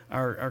our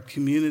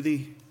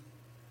community.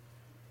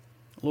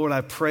 Lord, I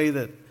pray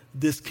that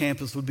this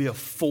campus would be a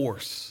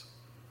force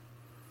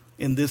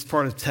in this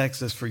part of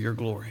Texas for your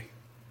glory.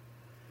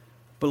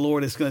 But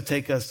Lord, it's going to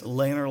take us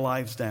laying our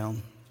lives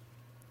down.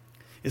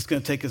 It's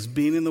going to take us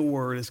being in the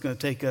Word. It's going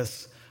to take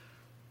us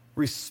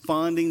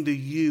responding to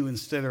you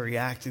instead of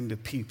reacting to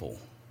people.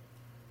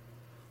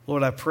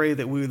 Lord, I pray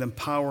that we would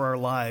empower our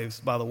lives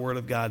by the Word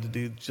of God to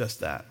do just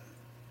that.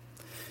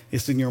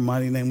 It's in your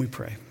mighty name we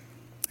pray.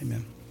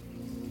 Amen.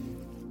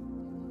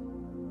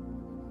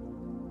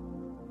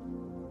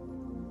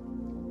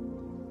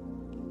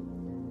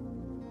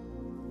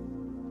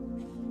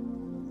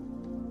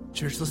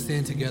 Church, let's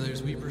stand together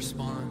as we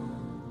respond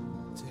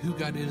to who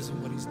God is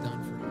and what he's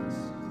done for us.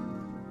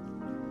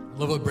 I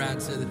love what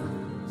Brad said, that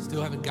we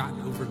still haven't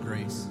gotten over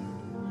grace.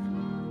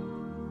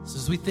 So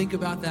as we think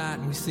about that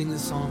and we sing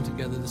this song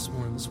together this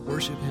morning, let's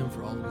worship him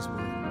for all of his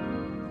word.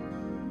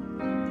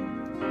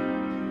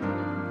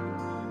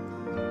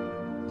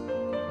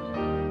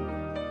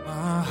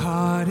 My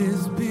heart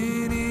is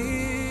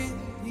beating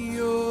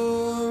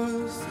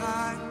your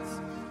sight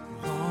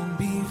long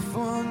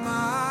before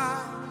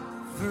my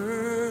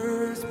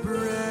first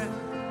breath,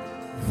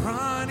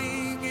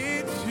 running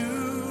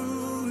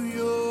into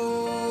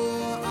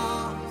your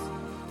arms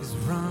is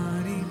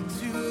running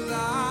to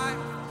life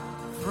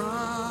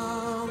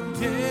from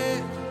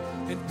death,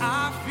 and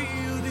I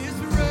feel this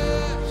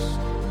rush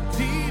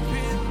deep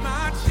in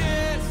my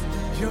chest.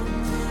 Your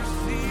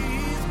mercy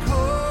is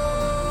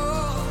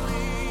calling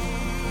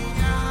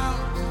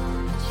out.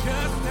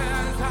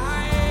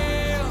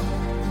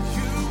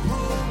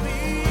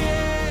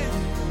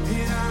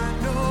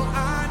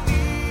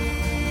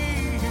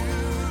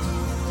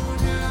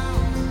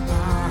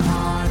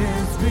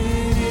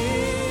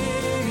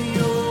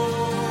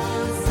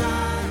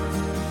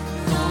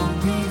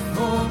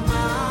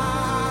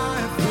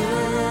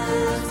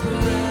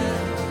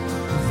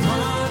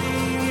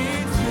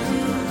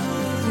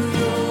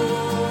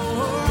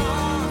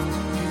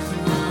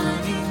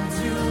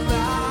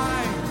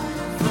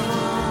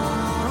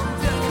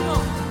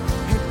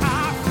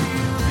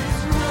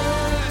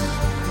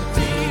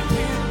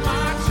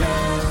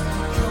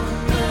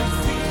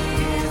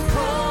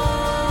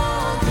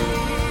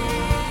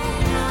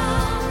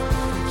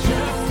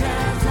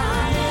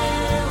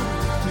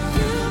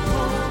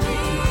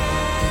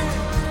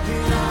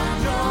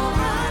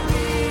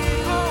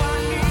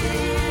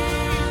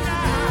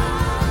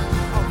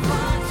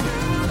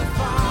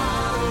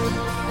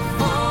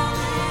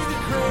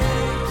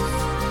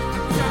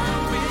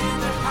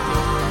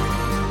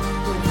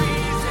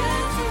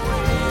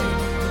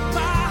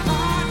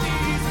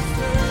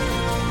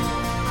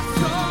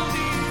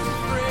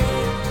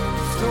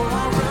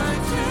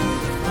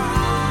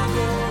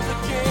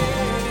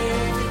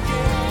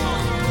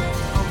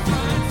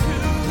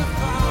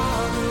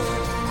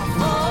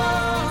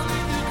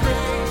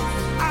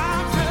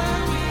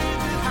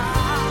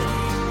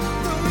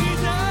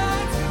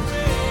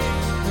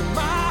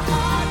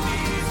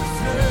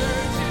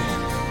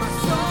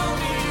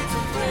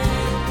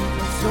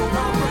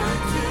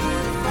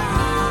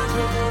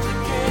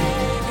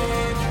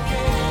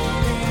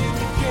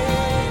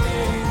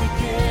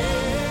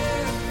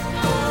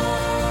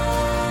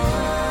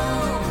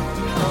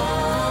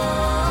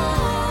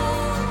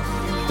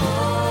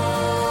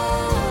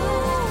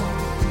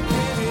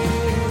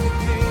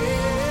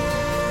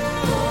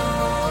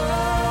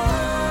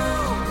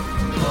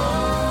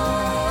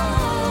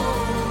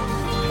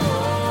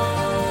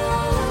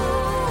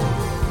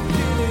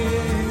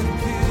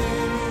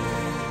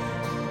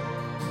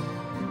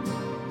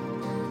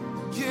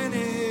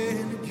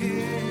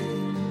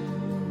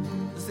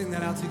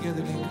 out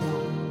together again. Come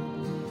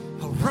on.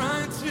 I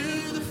run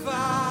to the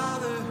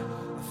Father,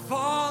 I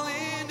fall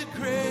into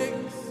grace.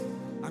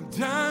 I'm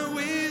done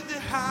with the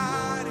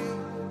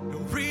hiding, no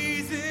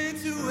reason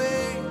to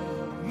wait.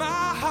 My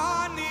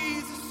heart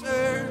needs a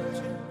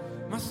surgeon,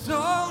 my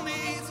soul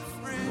needs a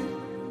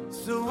friend.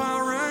 So I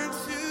run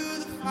to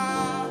the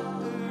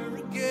Father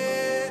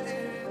again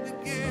and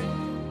again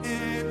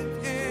and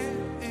again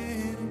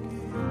and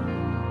again.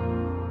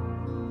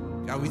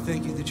 God, we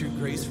thank you that your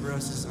grace for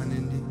us is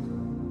unending.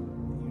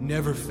 You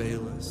never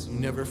fail us. You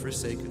never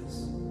forsake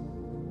us.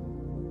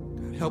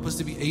 God, help us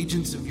to be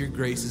agents of your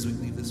grace as we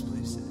leave this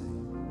place today.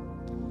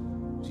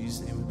 In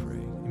Jesus' name we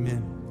pray.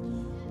 Amen.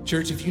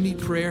 Church, if you need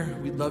prayer,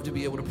 we'd love to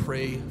be able to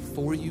pray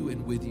for you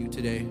and with you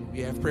today.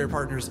 We have prayer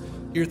partners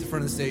here at the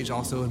front of the stage,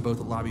 also in both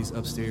the lobbies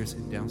upstairs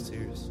and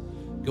downstairs.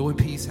 Go in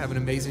peace, have an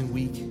amazing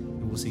week,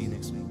 and we'll see you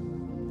next week.